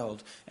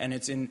child. And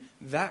it's in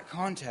that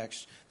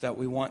context that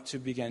we want to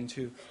begin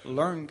to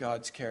learn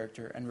God's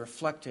character and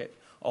reflect it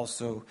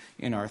also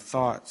in our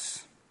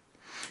thoughts.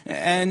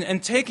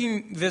 And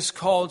taking this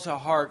call to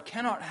heart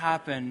cannot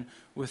happen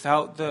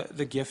without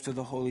the gift of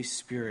the Holy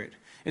Spirit.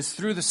 It's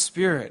through the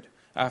Spirit,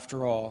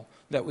 after all,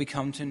 that we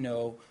come to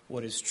know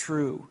what is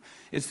true.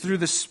 It's through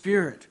the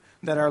Spirit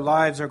that our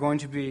lives are going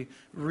to be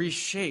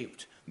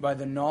reshaped by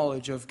the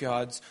knowledge of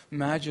God's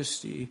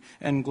majesty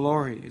and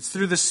glory. It's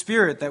through the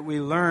Spirit that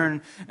we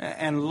learn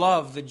and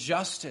love the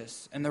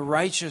justice and the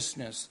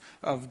righteousness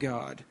of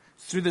God.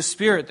 It's through the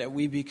Spirit that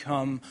we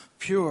become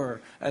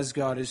pure as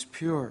God is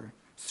pure.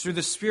 It's through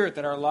the Spirit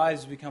that our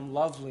lives become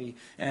lovely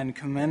and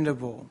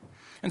commendable.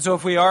 And so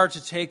if we are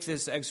to take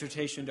this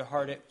exhortation to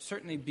heart, it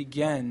certainly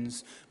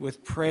begins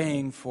with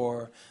praying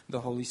for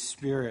the Holy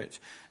Spirit.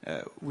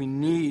 We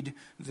need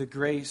the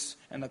grace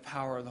and the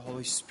power of the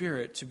Holy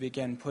Spirit to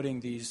begin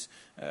putting these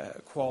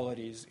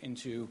qualities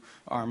into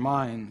our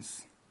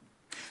minds.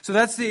 So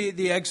that's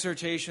the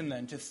exhortation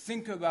then, to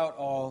think about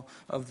all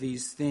of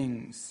these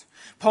things.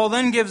 Paul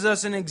then gives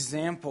us an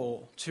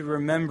example to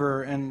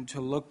remember and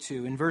to look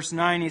to. In verse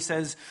 9 he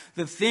says,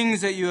 "The things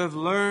that you have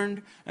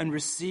learned and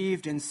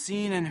received and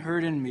seen and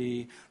heard in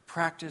me,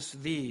 practice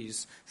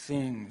these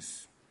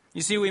things."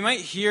 You see, we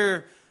might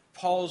hear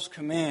Paul's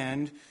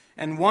command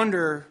and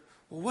wonder,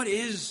 well, what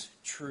is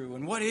true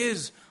and what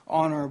is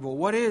honorable?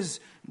 What is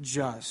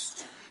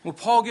just? Well,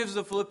 Paul gives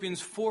the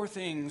Philippians 4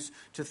 things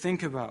to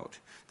think about.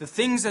 The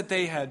things that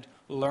they had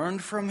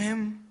learned from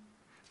him,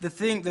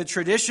 the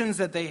traditions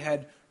that they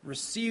had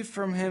received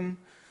from him,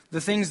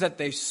 the things that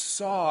they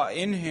saw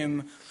in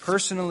him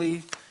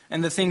personally,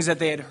 and the things that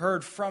they had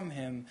heard from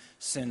him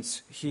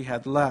since he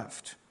had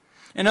left.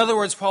 In other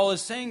words, Paul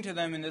is saying to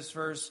them in this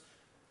verse,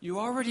 you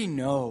already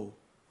know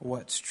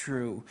what's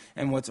true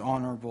and what's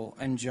honorable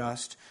and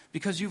just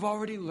because you've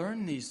already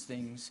learned these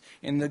things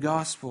in the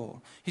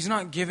gospel. He's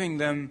not giving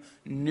them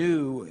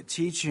new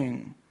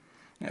teaching.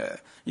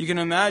 You can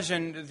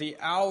imagine the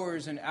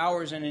hours and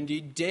hours and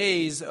indeed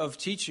days of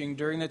teaching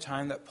during the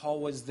time that Paul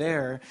was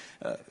there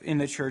in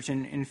the church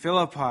in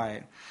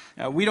Philippi.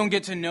 We don't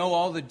get to know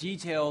all the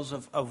details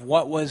of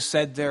what was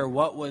said there,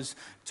 what was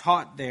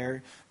taught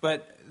there,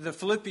 but the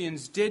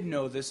Philippians did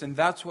know this, and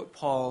that's what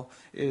Paul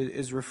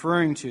is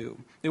referring to.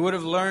 They would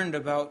have learned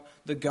about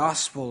the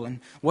gospel and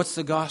what's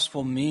the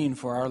gospel mean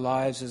for our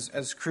lives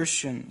as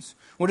Christians.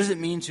 What does it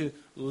mean to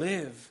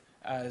live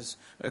as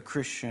a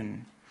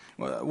Christian?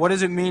 What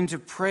does it mean to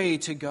pray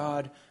to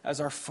God as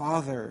our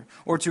Father,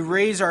 or to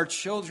raise our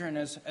children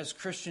as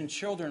Christian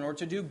children, or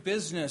to do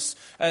business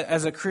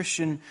as a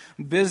Christian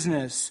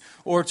business,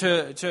 or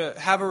to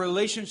have a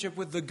relationship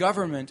with the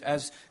government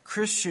as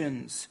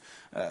Christians?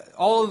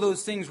 All of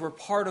those things were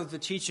part of the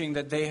teaching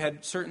that they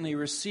had certainly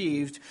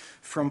received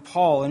from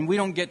Paul, and we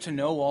don't get to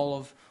know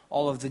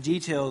all of the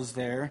details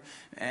there,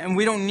 and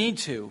we don't need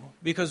to,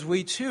 because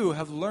we too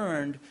have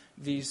learned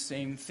these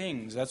same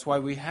things. That's why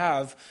we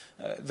have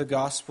the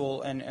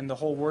gospel and the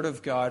whole Word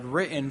of God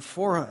written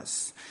for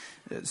us.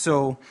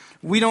 So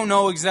we don't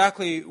know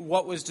exactly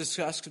what was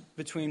discussed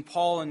between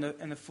Paul and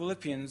the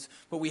Philippians,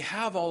 but we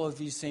have all of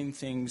these same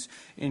things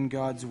in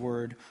God's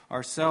Word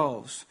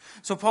ourselves.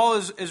 So Paul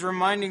is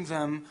reminding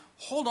them,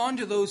 hold on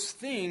to those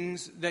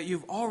things that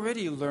you've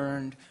already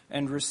learned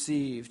and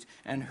received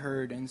and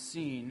heard and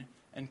seen,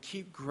 and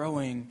keep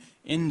growing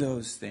in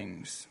those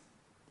things.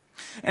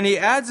 And he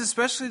adds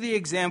especially the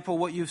example,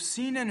 what you've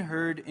seen and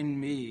heard in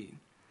me.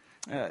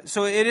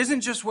 So it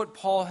isn't just what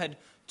Paul had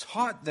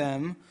taught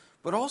them,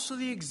 but also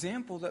the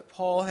example that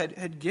Paul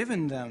had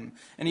given them.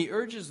 And he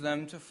urges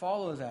them to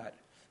follow that.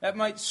 That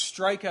might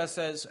strike us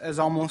as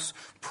almost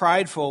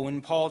prideful when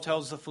Paul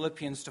tells the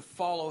Philippians to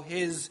follow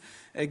his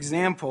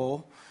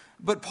example.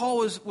 But Paul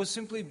was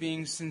simply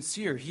being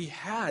sincere. He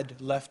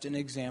had left an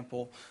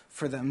example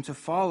for them to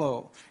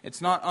follow.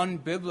 It's not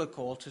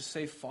unbiblical to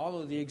say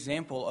follow the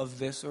example of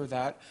this or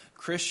that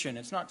Christian.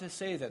 It's not to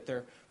say that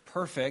they're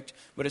perfect,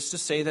 but it's to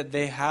say that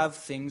they have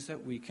things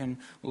that we can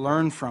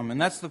learn from.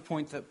 And that's the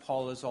point that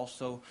Paul is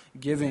also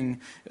giving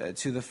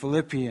to the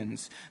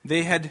Philippians.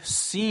 They had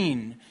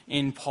seen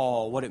in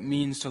Paul what it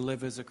means to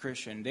live as a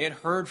Christian. They had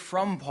heard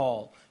from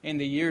Paul in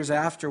the years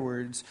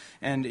afterwards,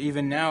 and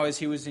even now as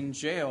he was in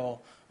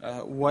jail,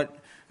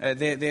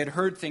 they had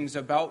heard things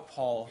about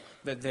Paul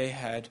that they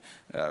had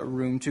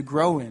room to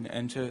grow in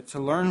and to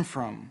learn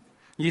from.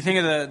 You think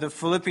of the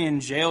Philippian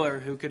jailer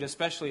who could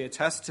especially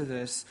attest to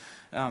this,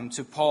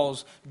 to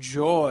Paul's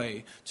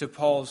joy, to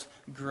Paul's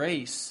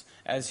grace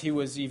as he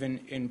was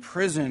even in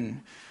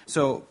prison.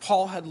 So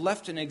Paul had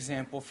left an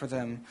example for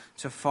them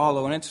to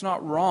follow, and it's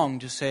not wrong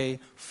to say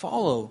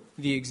follow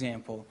the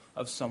example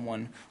of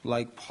someone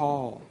like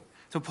Paul.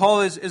 So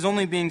Paul is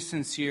only being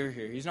sincere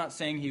here. He's not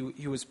saying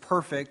he was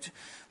perfect,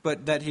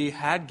 but that he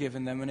had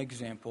given them an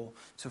example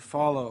to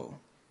follow.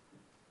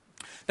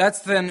 That's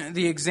then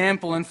the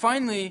example. And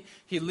finally,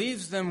 he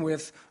leaves them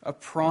with a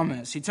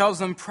promise. He tells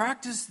them,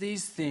 practice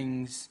these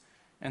things,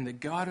 and the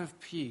God of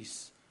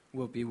peace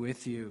will be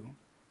with you.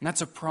 And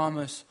that's a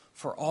promise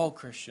for all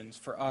Christians,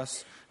 for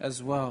us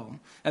as well.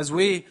 As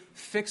we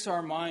fix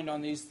our mind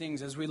on these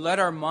things, as we let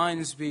our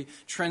minds be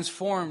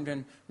transformed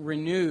and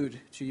renewed,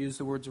 to use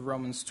the words of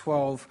Romans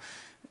 12,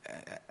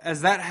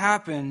 as that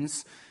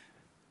happens,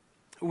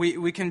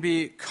 we can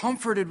be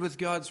comforted with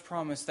God's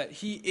promise that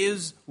He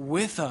is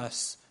with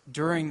us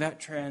during that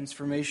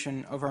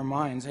transformation of our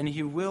minds, and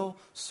He will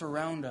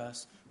surround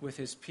us with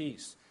His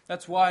peace.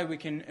 That's why we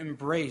can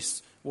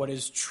embrace what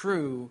is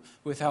true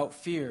without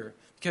fear.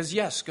 Because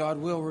yes, God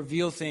will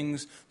reveal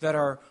things that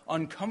are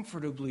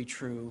uncomfortably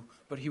true,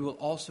 but He will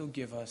also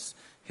give us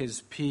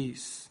His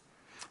peace.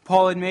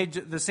 Paul had made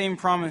the same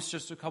promise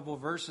just a couple of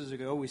verses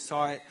ago. We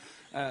saw it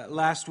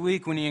last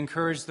week when he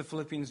encouraged the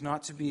Philippians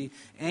not to be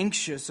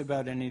anxious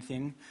about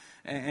anything.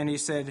 And he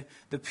said,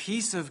 the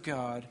peace of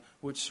God,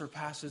 which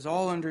surpasses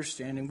all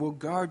understanding, will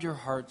guard your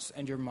hearts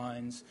and your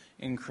minds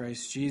in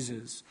Christ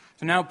Jesus.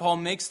 So now Paul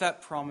makes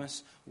that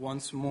promise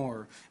once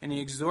more, and he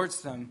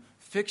exhorts them,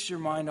 fix your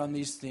mind on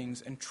these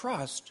things and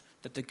trust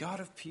that the God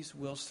of peace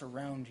will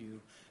surround you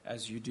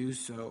as you do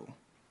so.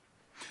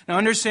 Now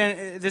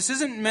understand, this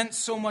isn't meant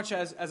so much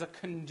as a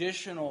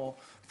conditional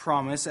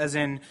promise, as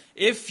in,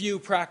 if you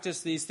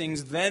practice these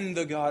things, then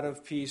the God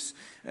of peace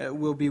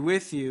will be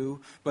with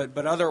you, but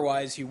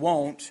otherwise He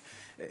won't.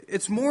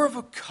 It's more of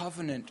a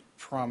covenant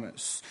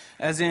promise,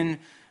 as in,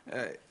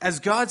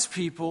 as God's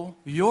people,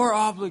 your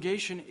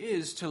obligation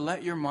is to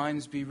let your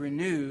minds be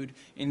renewed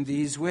in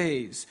these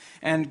ways.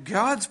 And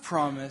God's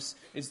promise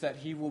is that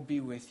He will be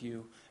with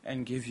you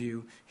and give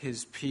you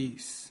His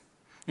peace.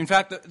 In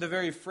fact, the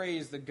very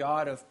phrase, the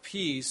God of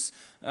peace,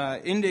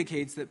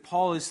 indicates that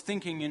Paul is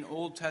thinking in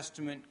Old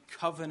Testament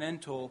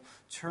covenantal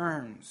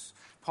terms.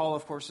 Paul,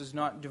 of course, is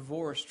not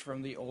divorced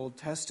from the Old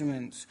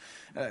Testament.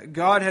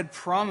 God had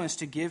promised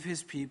to give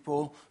His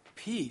people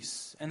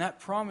peace, and that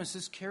promise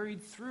is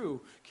carried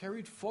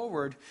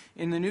forward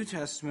in the New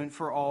Testament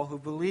for all who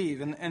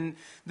believe. And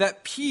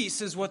that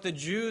peace is what the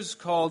Jews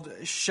called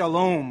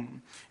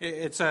shalom.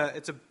 It's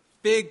a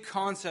big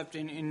concept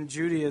in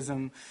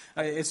Judaism.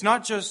 It's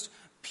not just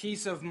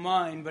peace of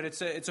mind, but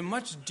it's a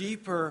much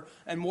deeper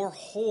and more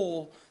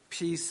whole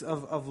peace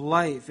of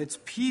life. It's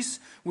peace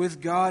with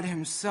God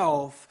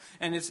himself,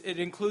 and it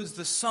includes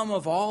the sum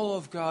of all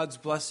of God's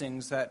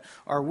blessings that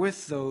are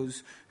with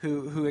those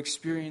who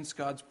experience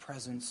God's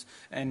presence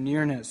and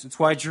nearness. It's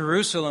why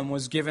Jerusalem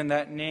was given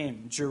that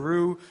name,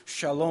 Jeru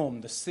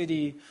Shalom, the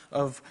city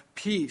of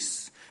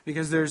peace,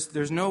 because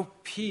there's no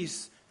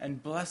peace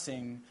and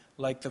blessing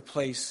like the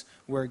place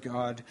where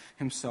God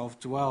himself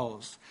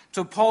dwells.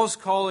 So Paul's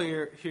call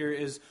here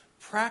is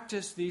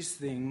practice these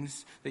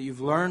things that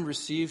you've learned,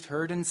 received,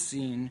 heard, and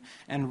seen,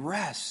 and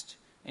rest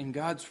in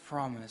God's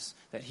promise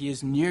that he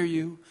is near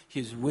you, he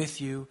is with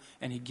you,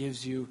 and he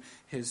gives you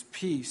his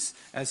peace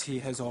as he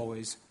has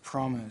always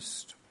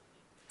promised.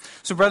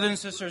 So brothers and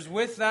sisters,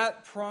 with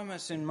that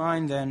promise in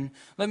mind then,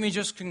 let me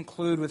just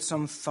conclude with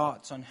some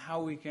thoughts on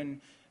how we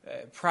can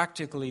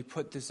practically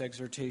put this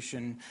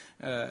exhortation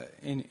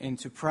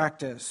into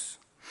practice.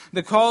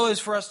 The call is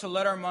for us to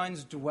let our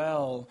minds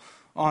dwell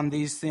on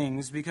these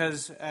things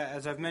because,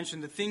 as I've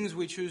mentioned, the things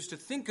we choose to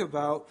think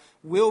about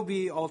will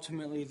be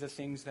ultimately the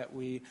things that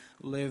we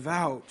live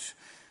out.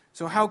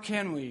 So how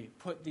can we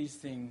put these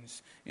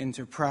things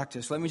into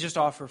practice? Let me just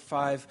offer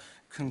 5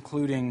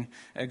 concluding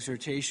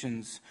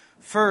exhortations.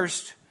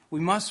 First, we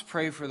must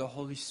pray for the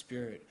Holy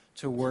Spirit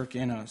to work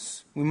in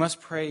us. We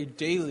must pray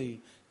daily,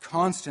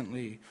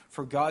 constantly,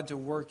 for God to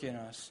work in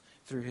us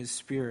through his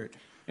Spirit.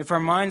 If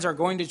our minds are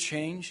going to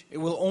change, it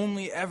will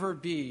only ever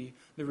be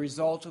the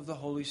result of the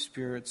Holy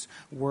Spirit's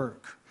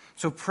work.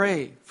 So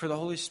pray for the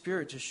Holy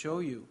Spirit to show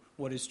you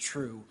what is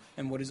true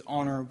and what is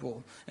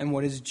honorable and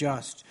what is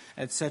just,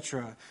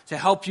 etc., to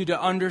help you to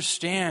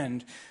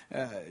understand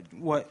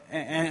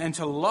and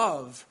to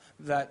love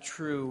that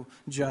true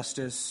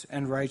justice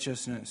and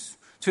righteousness,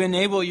 to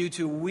enable you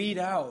to weed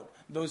out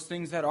those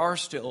things that are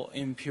still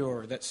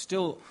impure, that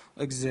still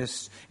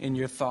exist in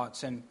your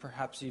thoughts and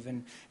perhaps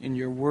even in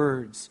your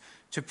words.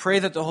 To pray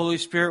that the Holy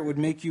Spirit would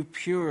make you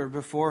pure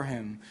before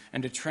him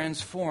and to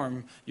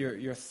transform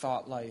your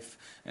thought life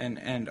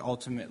and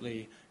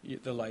ultimately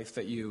the life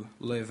that you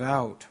live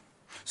out.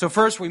 So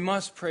first, we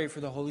must pray for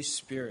the Holy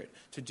Spirit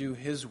to do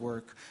his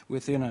work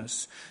within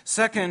us.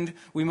 Second,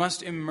 we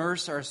must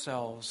immerse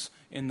ourselves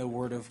in the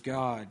Word of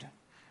God.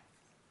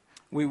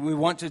 We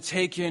want to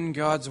take in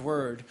God's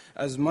Word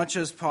as much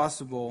as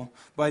possible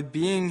by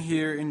being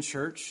here in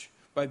church,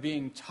 by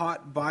being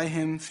taught by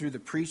him through the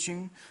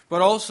preaching,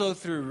 but also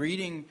through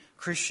reading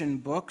Christian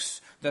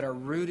books that are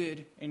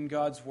rooted in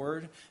God's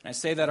Word. And I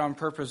say that on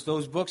purpose,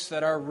 those books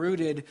that are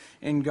rooted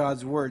in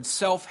God's Word.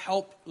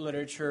 Self-help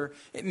literature,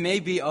 it may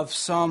be of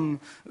some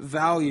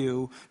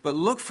value, but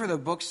look for the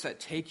books that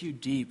take you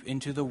deep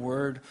into the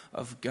Word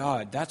of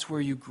God. That's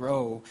where you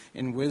grow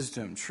in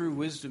wisdom. True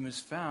wisdom is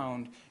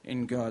found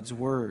in God's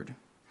Word.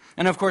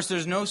 And of course,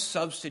 there's no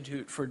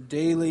substitute for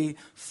daily,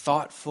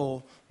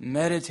 thoughtful,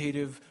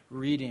 meditative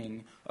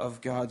reading of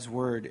God's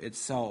Word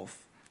itself.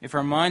 If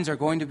our minds are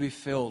going to be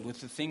filled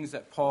with the things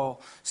that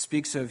Paul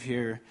speaks of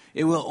here,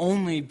 it will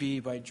only be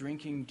by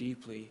drinking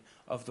deeply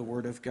of the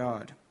Word of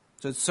God.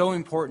 So it's so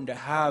important to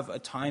have a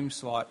time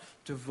slot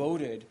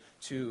devoted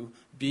to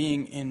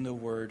being in the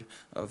Word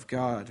of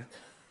God.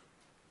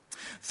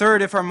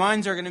 Third, if our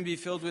minds are going to be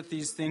filled with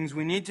these things,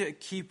 we need to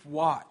keep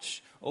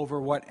watch over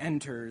what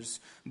enters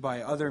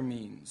by other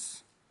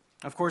means.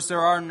 Of course, there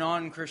are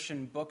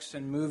non-Christian books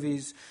and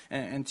movies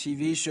and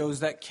TV shows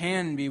that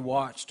can be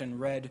watched and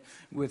read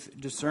with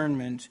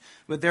discernment,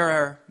 but there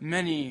are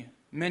many,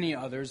 many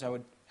others, I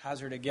would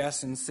hazard a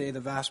guess and say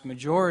the vast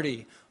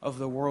majority of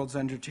the world's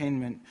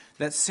entertainment,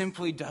 that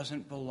simply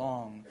doesn't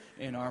belong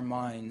in our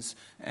minds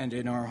and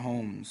in our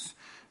homes.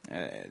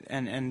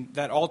 And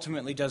that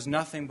ultimately does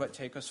nothing but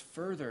take us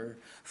further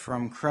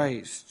from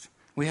Christ.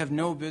 We have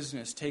no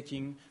business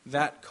taking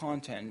that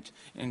content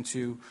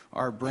into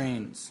our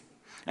brains.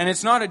 And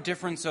it's not a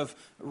difference of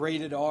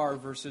rated R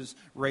versus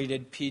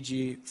rated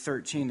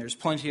PG-13. There's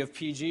plenty of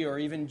PG or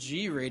even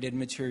G-rated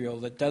material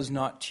that does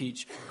not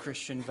teach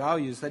Christian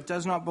values, that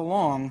does not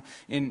belong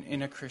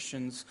in a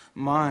Christian's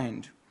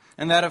mind.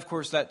 And that, of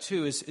course, that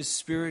too is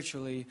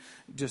spiritually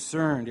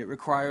discerned. It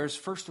requires,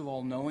 first of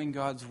all, knowing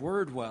God's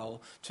Word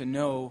well to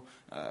know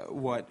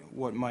what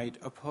might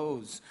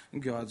oppose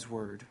God's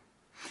Word.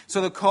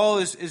 So the call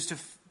is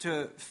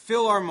to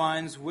fill our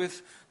minds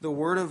with the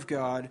Word of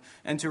God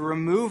and to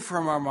remove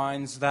from our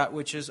minds that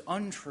which is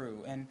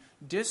untrue and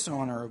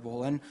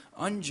dishonorable and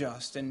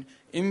unjust and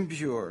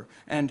impure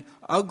and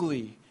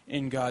ugly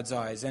in God's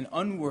eyes and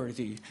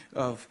unworthy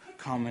of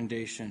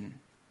commendation.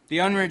 The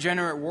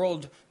unregenerate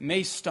world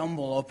may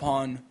stumble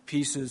upon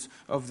pieces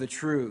of the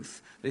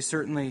truth. They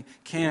certainly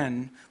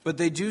can, but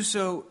they do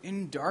so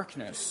in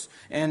darkness.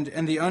 And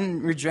the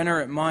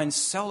unregenerate mind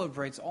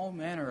celebrates all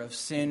manner of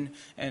sin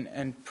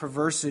and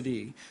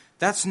perversity.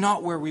 That's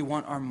not where we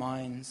want our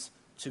minds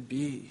to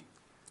be.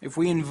 If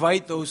we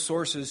invite those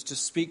sources to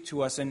speak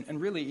to us and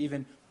really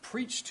even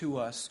preach to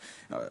us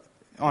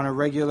on a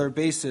regular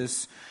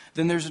basis,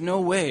 then there's no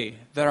way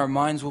that our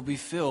minds will be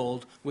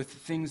filled with the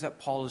things that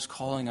Paul is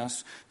calling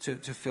us to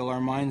fill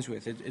our minds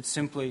with. It's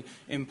simply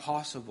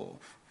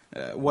impossible.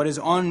 What is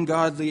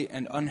ungodly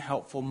and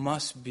unhelpful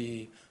must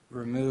be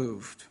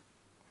removed.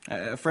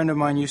 A friend of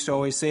mine used to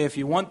always say, if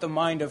you want the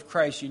mind of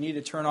Christ, you need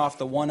to turn off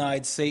the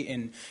one-eyed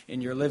Satan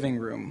in your living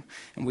room.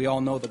 And we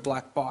all know the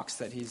black box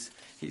that he's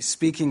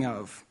speaking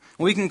of.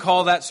 We can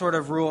call that sort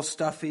of rule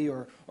stuffy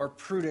or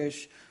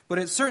prudish, but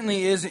it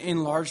certainly is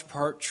in large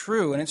part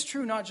true. And it's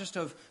true not just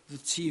of the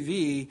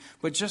TV,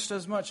 but just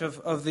as much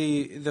of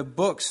the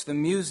books, the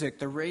music,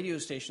 the radio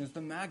stations,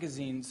 the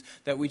magazines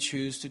that we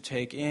choose to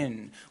take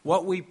in.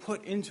 What we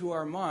put into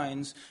our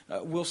minds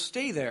will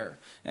stay there,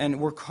 and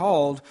we're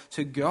called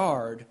to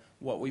guard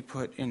what we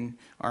put in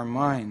our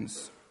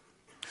minds.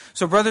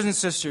 So, brothers and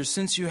sisters,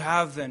 since you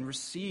have then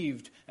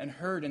received and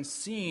heard and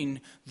seen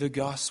the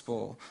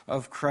gospel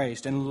of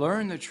Christ and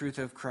learned the truth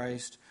of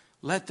Christ,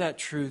 let that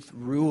truth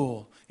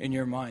rule in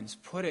your minds.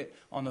 Put it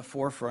on the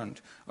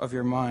forefront of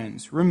your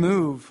minds.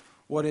 Remove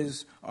what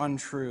is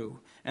untrue,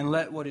 and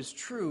let what is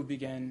true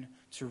begin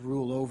to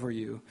rule over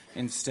you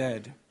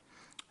instead.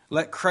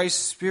 Let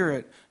Christ's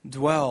Spirit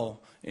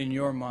dwell in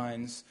your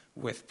minds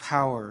with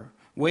power.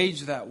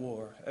 Wage that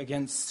war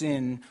against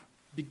sin,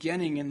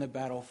 beginning in the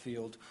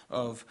battlefield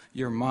of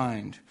your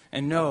mind.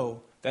 And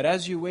know that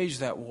as you wage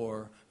that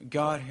war,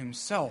 God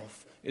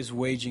Himself is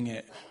waging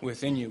it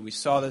within you. We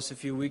saw this a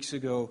few weeks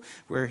ago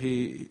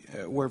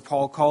where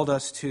Paul called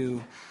us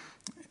to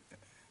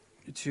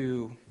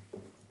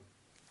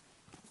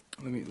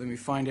let me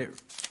find it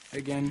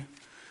again.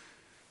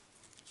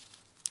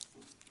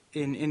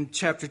 In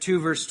chapter 2,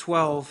 verse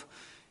 12,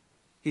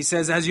 he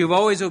says, "As you have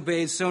always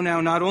obeyed, so now,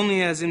 not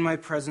only as in my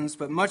presence,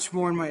 but much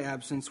more in my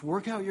absence,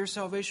 work out your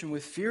salvation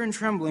with fear and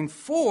trembling,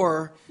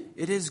 for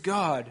it is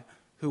God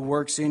who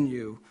works in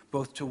you,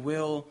 both to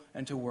will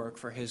and to work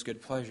for His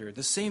good pleasure."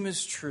 The same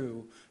is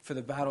true for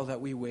the battle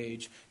that we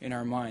wage in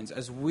our minds.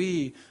 As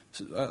we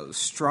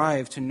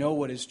strive to know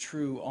what is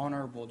true,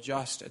 honorable,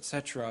 just,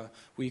 etc.,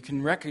 we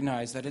can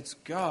recognize that it's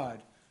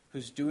God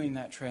who's doing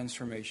that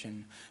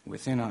transformation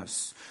within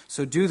us.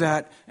 So do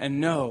that and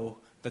know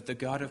that the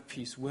God of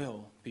peace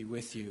will be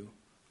with you.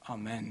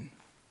 Amen.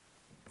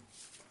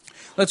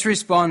 Let's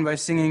respond by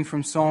singing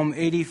from Psalm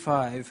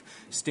 85,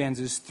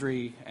 stanzas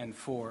 3 and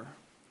 4.